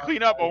annoyance to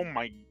clean up. Oh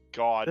my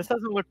god. This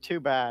doesn't look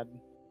too bad.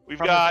 We've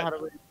Promise how got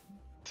to read.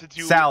 to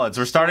do Salads.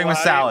 We're starting with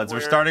salads. We're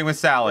where- starting with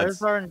salads.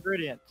 Where's our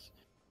ingredients?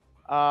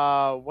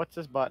 What's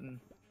this button?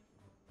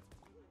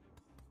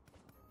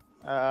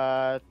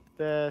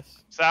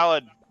 This.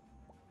 salad,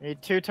 We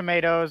need 2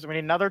 tomatoes. We need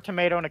another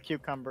tomato and a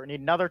cucumber. We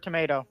need another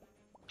tomato.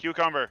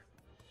 cucumber.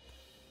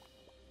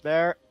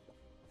 There.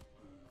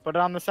 Put it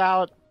on the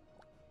salad.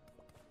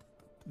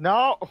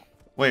 No!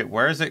 Wait,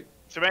 where is it?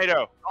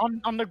 Tomato.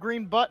 On the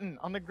green button.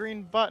 On the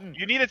green button.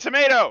 You need a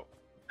tomato.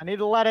 I need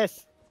a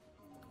lettuce.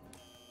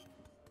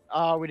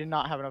 Oh, we did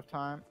not have enough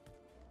time.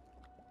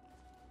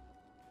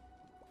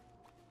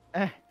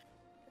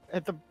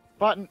 Hit the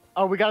button.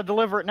 Oh, we gotta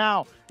deliver it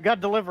now. We gotta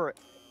deliver it.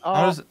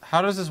 Oh,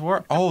 How does this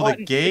work? Oh, the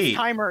button. It's gate.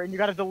 timer, and you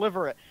gotta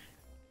deliver it.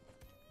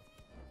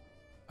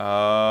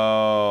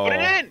 Oh. Put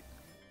it in.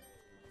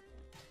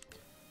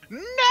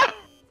 No.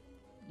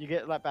 You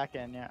get let back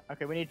in, yeah.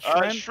 Okay, we need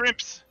shrimp.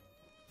 Shrimps.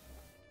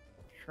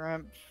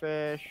 Shrimp,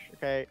 fish.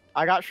 Okay,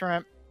 I got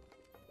shrimp.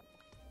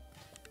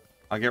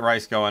 I'll get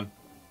rice going.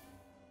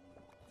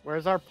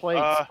 Where's our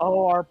plates? Uh,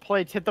 Oh, our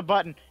plates. Hit the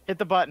button. Hit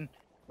the button.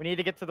 We need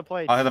to get to the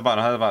plates. I'll hit the button.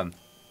 I'll hit the button.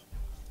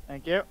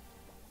 Thank you.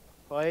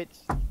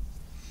 Plates.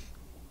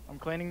 I'm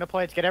cleaning the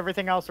plates. Get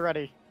everything else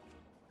ready.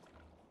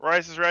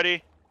 Rice is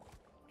ready.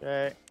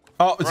 Okay.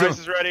 Oh, Rice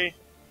is ready.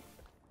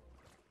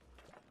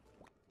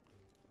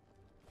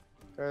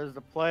 There's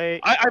the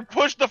plate. I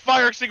pushed the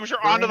fire extinguisher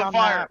onto Green the on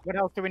fire. that. What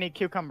else do we need?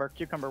 Cucumber.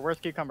 Cucumber. Where's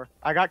cucumber?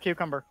 I got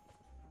cucumber.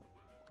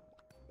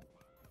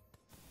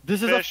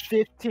 This is Fish. a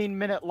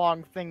 15-minute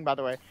long thing, by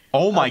the way.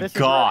 Oh my this is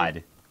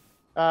god.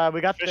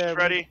 We got Fish the is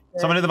ready.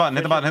 Someone hit the button,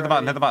 hit the button, hit the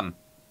button, hit the button.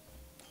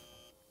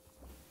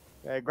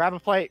 Okay, grab a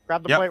plate.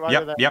 Grab the plate while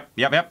you're there. Yep.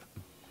 I'm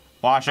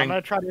Washing.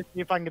 gonna try to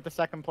see if I can get the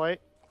second plate.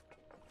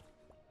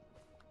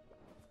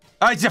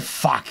 Oh,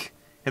 fuck. Hit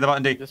the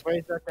button, D. Just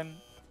wait a second.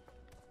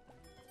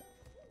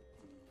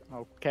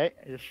 Okay,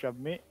 you just shoved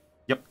me.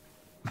 Yep.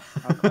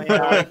 I'll clean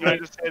Can I out.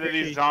 just say that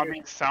these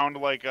zombies sound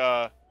like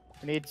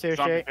We need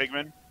zombie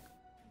sushi.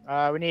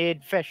 pigmen? We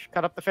need fish.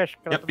 Cut up the fish.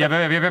 Cut up Yep. the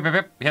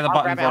fish. Hit the I'll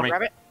button grab it, for I'll me.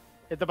 grab it.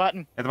 Hit the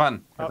button. Hit the button.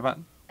 Hit Oh. the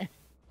button.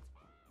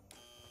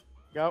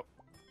 Go.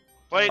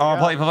 Plate. Oh,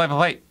 Yeah.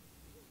 plate.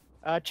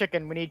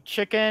 Chicken. We need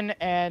chicken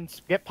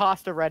and get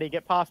pasta ready.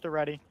 Get pasta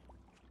ready.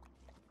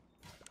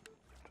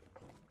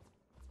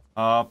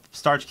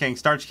 Starch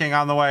King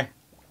on the way.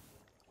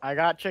 I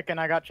got chicken.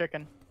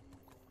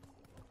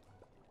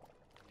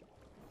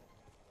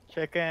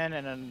 Chicken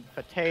and then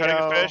potato.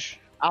 Cutting a fish.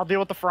 I'll deal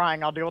with the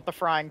frying.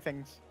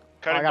 Things.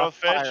 Cutting I got both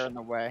a fire fish. in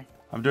the way.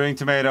 I'm doing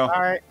tomato.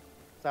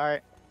 Sorry.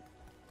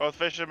 Both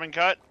fish have been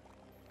cut.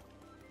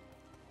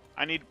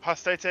 I need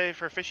pastete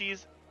for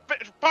fishies.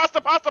 Pasta.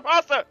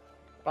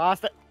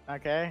 Pasta.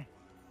 Okay.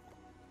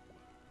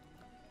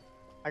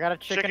 I got a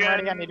chicken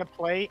ready. I need a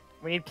plate.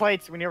 We need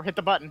plates. We need to hit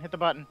the button.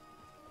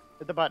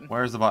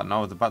 Where's the button?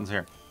 Oh, the button's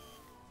here.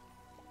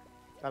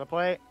 Got a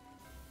plate.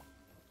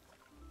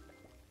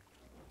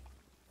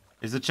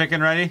 Is the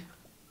chicken ready?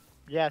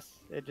 Yes.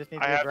 It just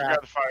needs I to have be to grab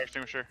wrapped. the fire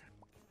extinguisher.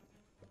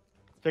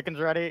 Chicken's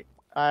ready.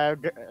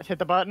 Hit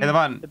the button. Hit the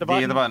button. Hit the D,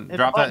 hit the button.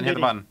 Drop that and hit the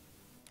Diddy. button.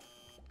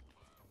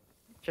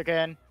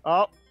 Chicken.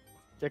 Oh.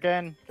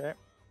 Chicken. Okay.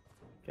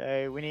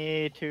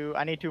 Okay.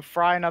 I need to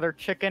fry another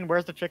chicken.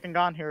 Where's the chicken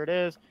gone? Here it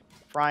is.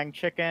 Frying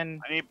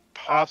chicken. I need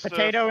pasta.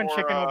 Potato and for,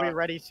 chicken will be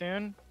ready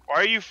soon. Why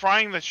are you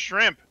frying the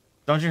shrimp?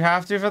 Don't you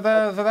have to for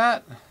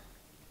that?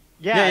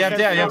 Yeah, you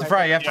have to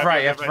fry. You have to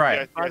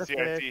fry. I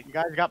see. You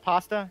guys got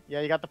pasta? Yeah,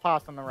 you got the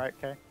pasta on the right.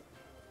 Okay.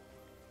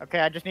 Okay,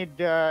 I just need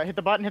to hit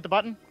the button.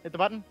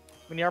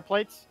 We need our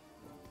plates.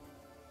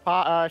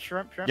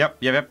 Shrimp.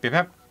 Yep.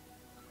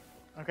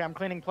 Okay, I'm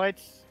cleaning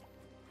plates.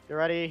 You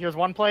ready? Here's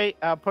one plate.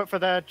 Put for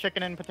the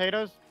chicken and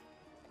potatoes.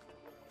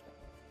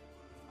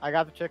 I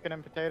got the chicken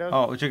and potatoes.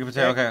 Oh, chicken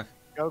potato. Okay.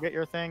 Go get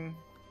your thing.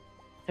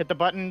 Hit the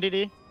button, DD.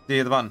 D,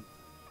 hit the button.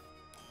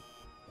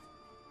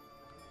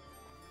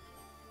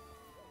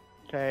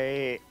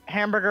 Okay,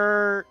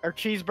 hamburger or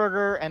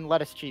cheeseburger and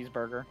lettuce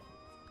cheeseburger.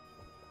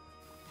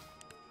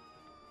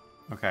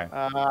 Okay.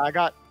 I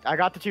got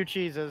the 2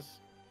 cheeses.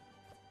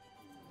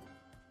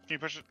 Can you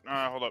push it?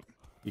 Hold up.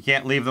 You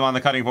can't leave them on the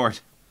cutting board.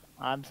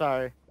 I'm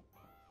sorry.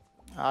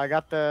 I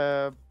got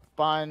the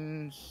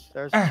buns.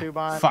 There's 2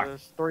 buns. Fuck.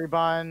 There's 3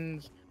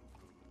 buns.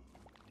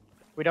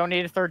 We don't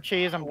need a 3rd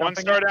cheese. I'm 1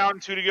 dumping star it. down,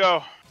 2 to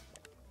go.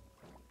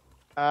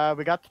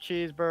 We got the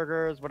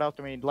cheeseburgers. What else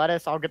do we need?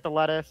 Lettuce. I'll get the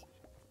lettuce.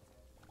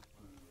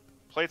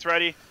 Plates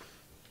ready.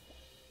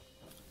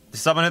 Did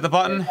someone hit the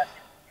button?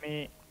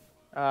 Me.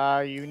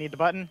 You need the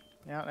button.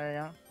 Yeah, there you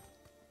go.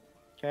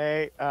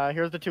 Okay.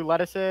 Here's the 2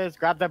 lettuces.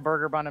 Grab that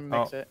burger bun and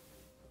mix it.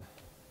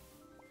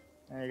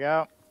 There you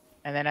go.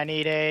 And then I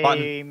need a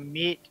Button.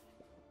 meat.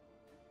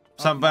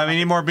 We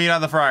need more meat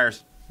on the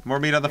fryers. More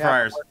meat on the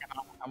fryers.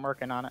 I'm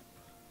working on it.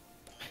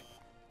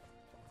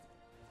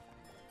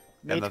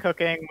 And Meat's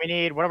cooking. We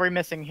need. What are we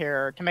missing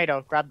here?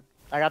 Tomato.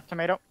 I got the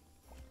tomato.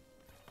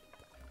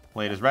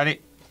 Plate is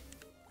ready.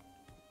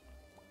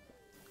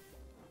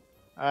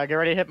 Get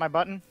ready to hit my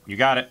button. You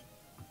got it.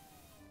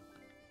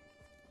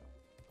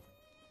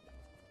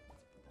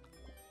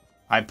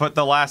 I put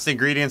the last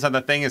ingredients on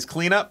the thing as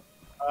cleanup.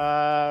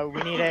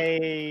 We need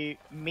a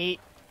meat.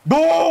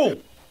 No!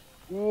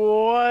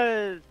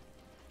 What?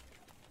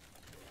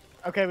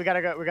 Okay, we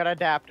gotta go. We gotta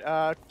adapt.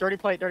 Dirty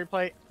plate.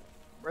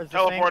 Where's the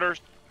Teleporters.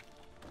 sink?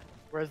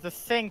 Where's the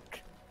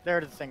sink? There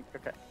it is, the sink.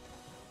 Okay.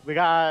 We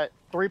got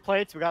 3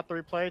 plates.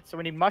 So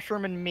we need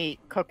mushroom and meat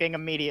cooking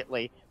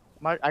immediately.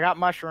 I got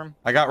mushroom.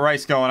 I got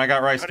rice going.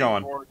 Cutting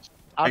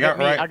I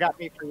got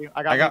meat for you.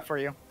 I got meat for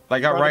you. I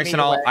got Throw the rice meat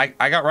and away.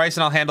 I got rice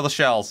and I'll handle the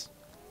shells.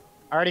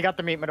 I already got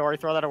the meat, Midori.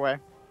 Throw that away.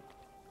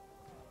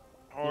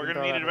 Oh, we're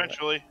gonna need it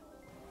eventually.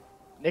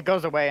 It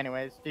goes away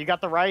anyways. You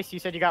got the rice? You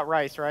said you got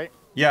rice, right?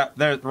 Yeah,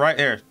 there's right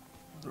here.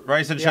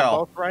 Rice and You got shell.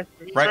 both rice?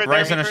 Right,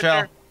 rice and a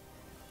shell.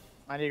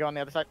 I need to go on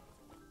the other side.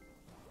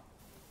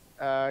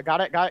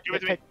 Got it. Give it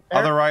to me. Take- there.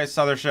 Other rice,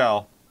 other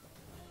shell.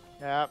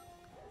 Yep.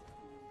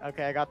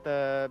 Okay, I got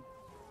the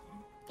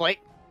plate.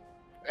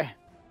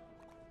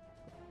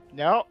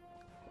 No,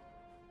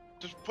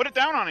 Just put it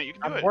down on it. You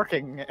can do I'm it.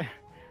 working.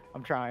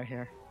 I'm trying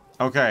here.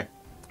 Okay.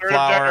 Third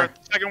Flour.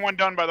 second one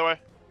done, by the way.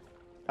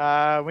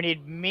 We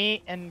need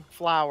meat and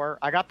flour.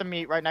 I got the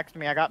meat right next to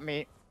me. I got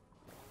meat.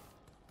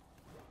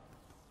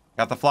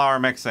 Got the flour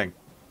mixing.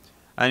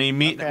 I need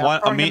meat. Okay, I'm A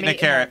throwing the meat and a in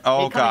carrot. there.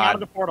 Oh Meat coming out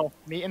of god. the portal.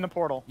 Meat in the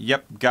portal.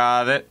 Yep,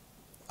 got it.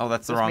 Oh,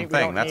 that's the This wrong meat we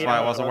thing. don't That's need,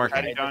 why it wasn't working.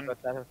 Patty done.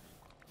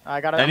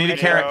 I got. I need a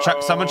carrot.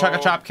 Someone chuck a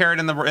chopped carrot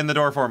in the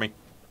door for me.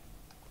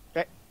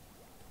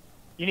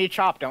 You need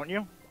chopped, don't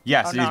you?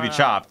 Yes, Oh, it needs to be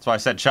chopped. That's why I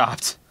said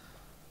chopped.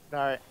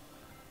 Alright.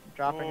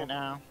 Dropping it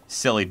now.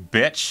 Silly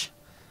bitch.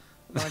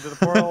 Going to the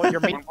portal. Your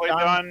meat plate done.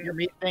 done. Your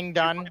meat thing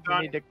done. plate You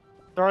done. need to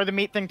throw the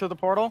meat thing through the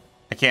portal.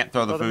 I can't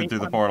throw the food through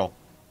the portal.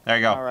 There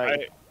you go. All right.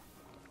 Alright.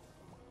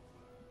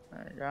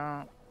 There you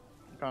go.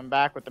 Going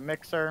back with the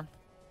mixer.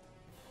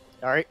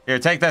 All right. Here,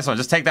 take this one.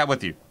 Just take that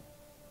with you.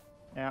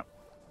 Yeah.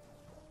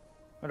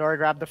 Midori,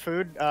 grab the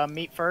food.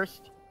 Meat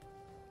first.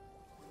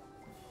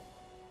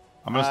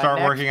 I'm gonna start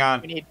next, working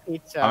on. We need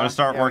pizza. I'm gonna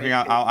start Yeah, we working need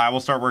on. pizza. I will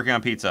start working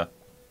on pizza.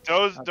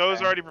 Dough's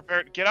Okay. already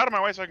prepared. Get out of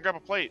my way so I can grab a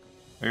plate.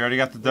 You already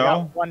got the We dough.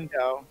 got one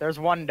dough. There's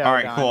one dough. All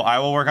right, done. cool. I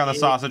will work on the Need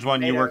sausage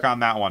one. You tomato. work on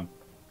that one.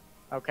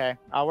 Okay.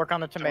 I'll work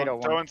on the tomato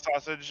Dough one. and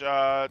sausage,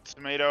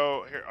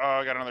 tomato. Here, oh,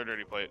 I got another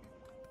dirty plate.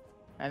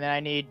 And then I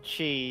need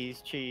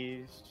cheese.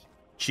 Cheese.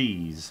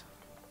 Cheese.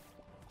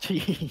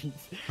 Cheese.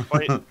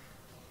 Plate.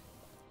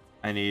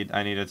 I need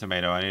a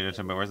tomato. I need a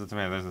tomato. Where's the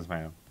tomato? There's the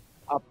tomato.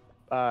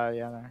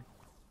 Yeah, there.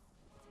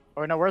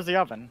 Oh, no, where's the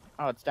oven?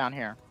 Oh, it's down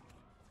here.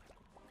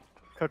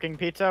 Cooking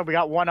pizza? We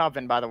got one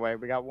oven, by the way.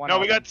 We got one No,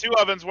 oven. we got two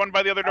ovens, one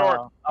by the other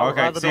door.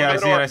 Okay, by the see it. door. I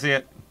see it. I see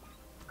it.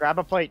 Grab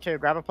a plate, too.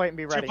 Grab a plate and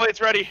be ready. Two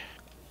plates ready.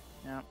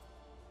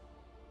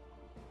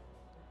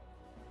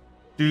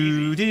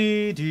 Do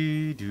do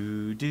do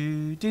do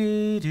do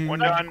do do. One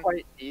That's done.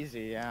 quite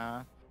easy,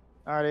 yeah.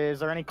 Alright, is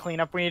there any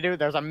cleanup we need to do?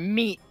 There's a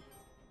meat.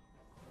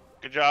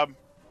 Good job.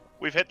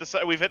 We've hit the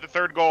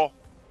third goal.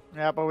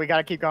 Yeah, but we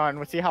gotta keep going.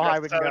 We'll see how high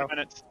we can 7 go.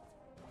 minutes.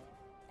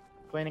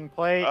 Cleaning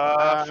plate.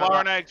 Flour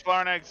and eggs. Flour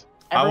and eggs.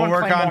 I will everyone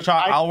work claim on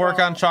one. I'll work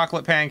on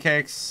chocolate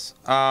pancakes.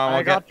 I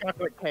I'll got get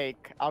chocolate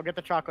cake. I'll get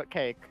the chocolate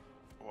cake.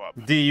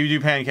 Whoop. D. You do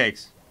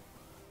pancakes.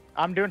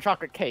 I'm doing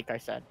chocolate cake, I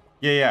said.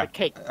 Yeah, yeah. The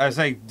cake. I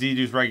say D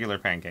does regular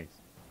pancakes.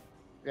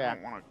 I Yeah.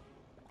 don't wanna...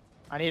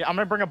 I'm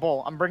gonna bring a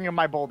bowl. I'm bringing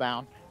my bowl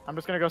down. I'm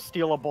just gonna go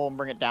steal a bowl and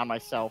bring it down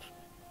myself.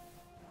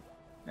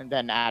 And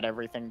then add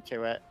everything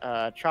to it.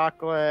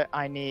 Chocolate.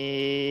 I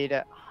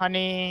need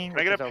honey. Can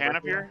I get which a is pan over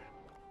up here?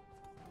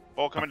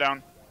 Bowl coming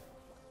down.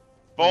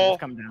 Bowl. Bowl.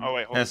 Come down. Oh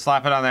wait, hold Yeah, on.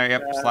 slap it on there.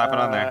 Yep, slap it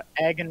on there.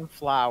 Egg and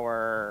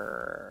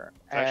flour.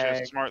 It's actually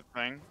a Egg, smart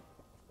thing.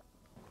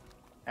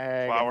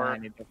 egg, flour. And I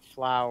need the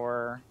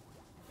flour.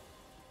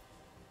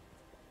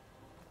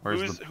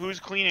 Where's Who's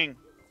cleaning?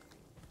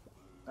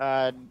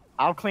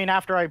 I'll clean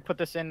after I put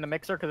this in the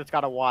mixer because it's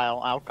got a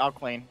while. I'll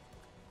clean,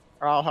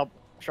 or I'll help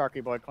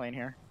Sharky Boy clean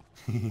here.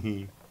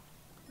 the?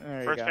 There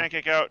you First go.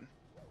 pancake out.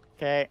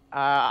 Okay.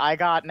 I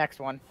got next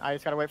one. I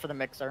just gotta wait for the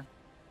mixer.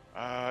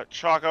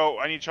 Choco.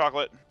 I need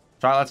chocolate.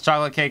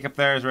 Chocolate cake up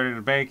there is ready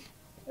to bake.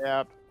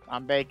 Yep.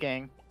 I'm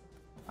baking.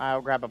 I'll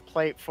grab a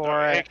plate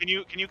for Hey, it. can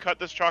you cut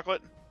this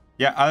chocolate?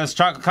 Yeah, there's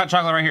cut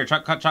chocolate right here.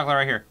 Cut chocolate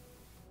right here.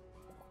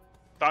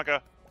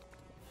 Donka.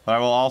 But I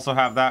will also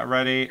have that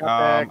ready.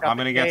 Got the I'm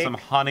gonna get cake. some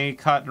honey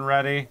cut and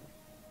ready.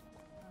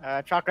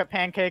 Chocolate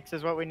pancakes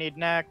is what we need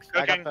next.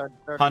 I Cooking. got the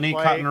dirty Honey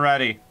plate. cut and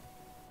ready.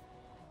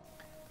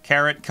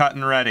 Carrot cut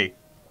and ready.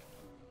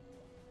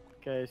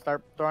 Okay,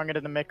 start throwing it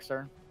in the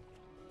mixer.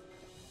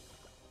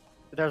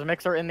 There's a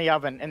mixer in the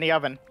oven. In the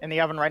oven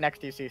right next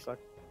to you, Cecil.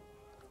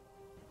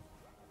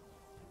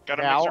 Got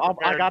a Yeah, mixer I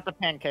prepared. got the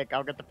pancake.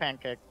 I'll get the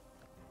pancake.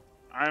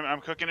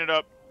 I'm cooking it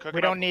up. Cooking We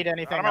up. don't need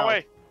anything Out of my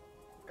else.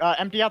 way.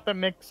 Empty out the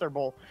mixer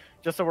bowl,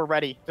 just so we're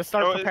ready. Just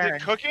start Oh, is preparing.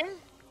 it cooking?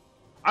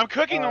 I'm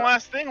cooking the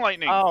last thing,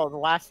 Lightning. Oh, the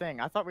last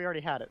thing. I thought we already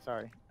had it.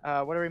 Sorry.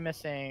 What are we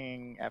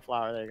missing? At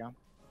flour. There you go.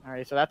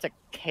 Alright, so that's a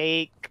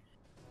cake.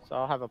 So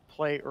I'll have a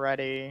plate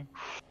ready.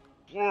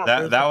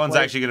 There's That a one's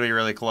plate. actually gonna be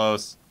really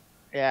close.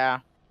 Yeah.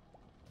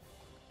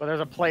 But there's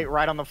a plate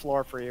right on the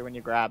floor for you when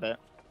you grab it.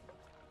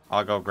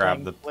 I'll go grab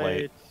Clean the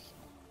plate. plates.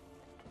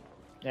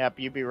 Yep,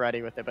 you be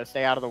ready with it, but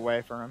stay out of the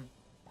way for him.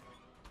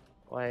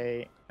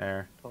 Plate.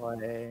 There.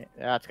 Play.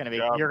 Yeah, it's gonna be.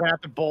 job. You're gonna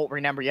have to bolt.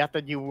 Remember,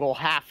 you will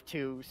have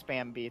to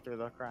spam B through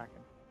the Kraken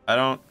I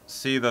don't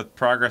see the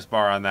progress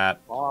bar on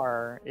that.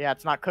 bar. Yeah,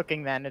 it's not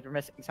cooking. Then you're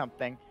missing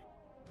something.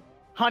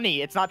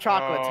 Honey. It's not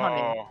chocolate. It's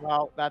honey. Oh.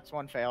 Well, that's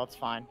one fail. It's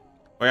fine.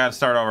 We gotta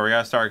start over. We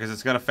gotta start because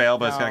it's gonna fail,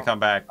 but it's gonna No. come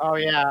back. Oh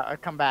yeah, it'll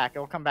come back.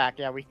 It'll come back.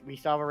 Yeah, we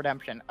still have a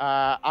redemption.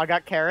 I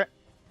got carrot.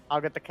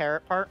 I'll get the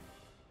carrot part.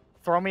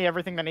 Throw me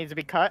everything that needs to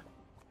be cut.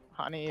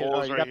 Honey.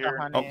 Bowl's You right got here. the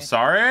honey. Oh,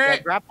 sorry. Yeah,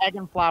 grab egg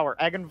and flour.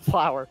 Egg and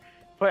flour.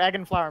 Put egg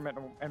and flour in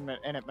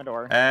it,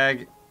 Midori.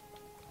 Egg.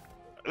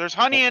 There's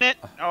honey in it.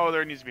 Oh,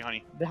 there needs to be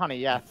honey. The honey,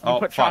 yeah. You Oh,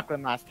 put fuck. chocolate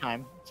in last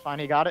time. It's fine.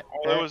 He got it.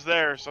 Oh, it was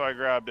there, so I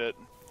grabbed it.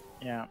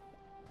 Yeah.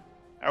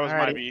 That was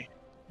my Alrighty. B.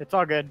 It's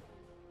all good.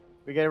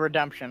 We get a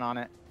redemption on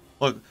it.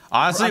 Look,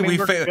 honestly, I mean,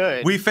 we're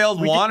we good.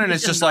 failed We one, just and need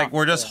it's to just like not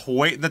we're just fail.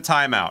 waiting the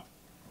timeout.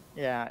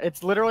 Yeah,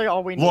 it's literally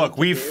all we need. Look, to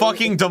we do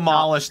fucking is to not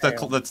demolished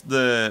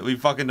fail. we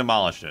fucking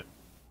demolished it.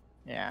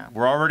 Yeah.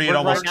 We're already at We're-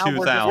 almost right now,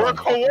 we're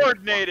just- 2,000. We're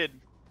coordinated.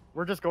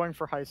 We're just going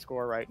for high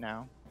score right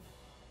now.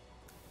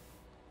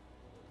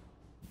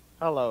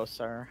 Hello,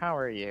 sir. How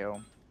are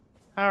you?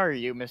 How are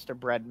you, Mr.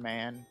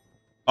 Breadman?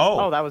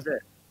 Oh, Oh, that was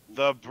it.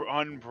 The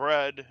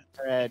unbread.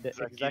 Bread.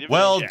 Executive. Exactly.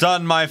 well Yeah.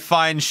 done, my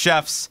fine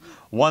chefs.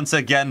 Once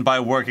again, by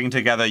working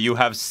together, you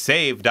have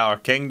saved our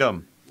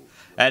kingdom.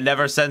 And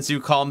ever since you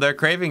calmed their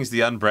cravings,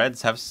 the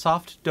unbreads have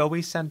soft,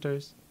 doughy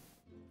centers.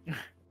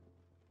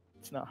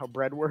 That's not how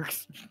bread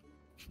works.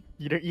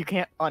 You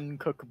can't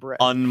uncook bread.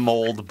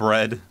 Unmold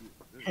bread.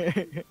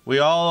 We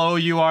all owe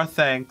you our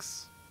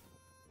thanks.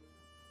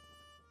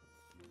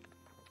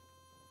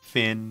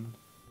 Finn.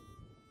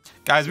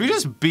 Guys, we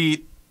just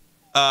beat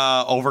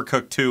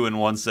Overcooked 2 in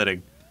one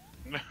sitting.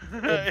 In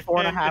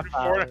 4.5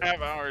 hours.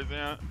 4.5 hours,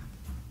 yeah.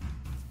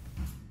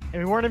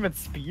 And we weren't even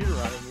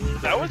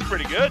speedrunning. That was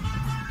pretty good.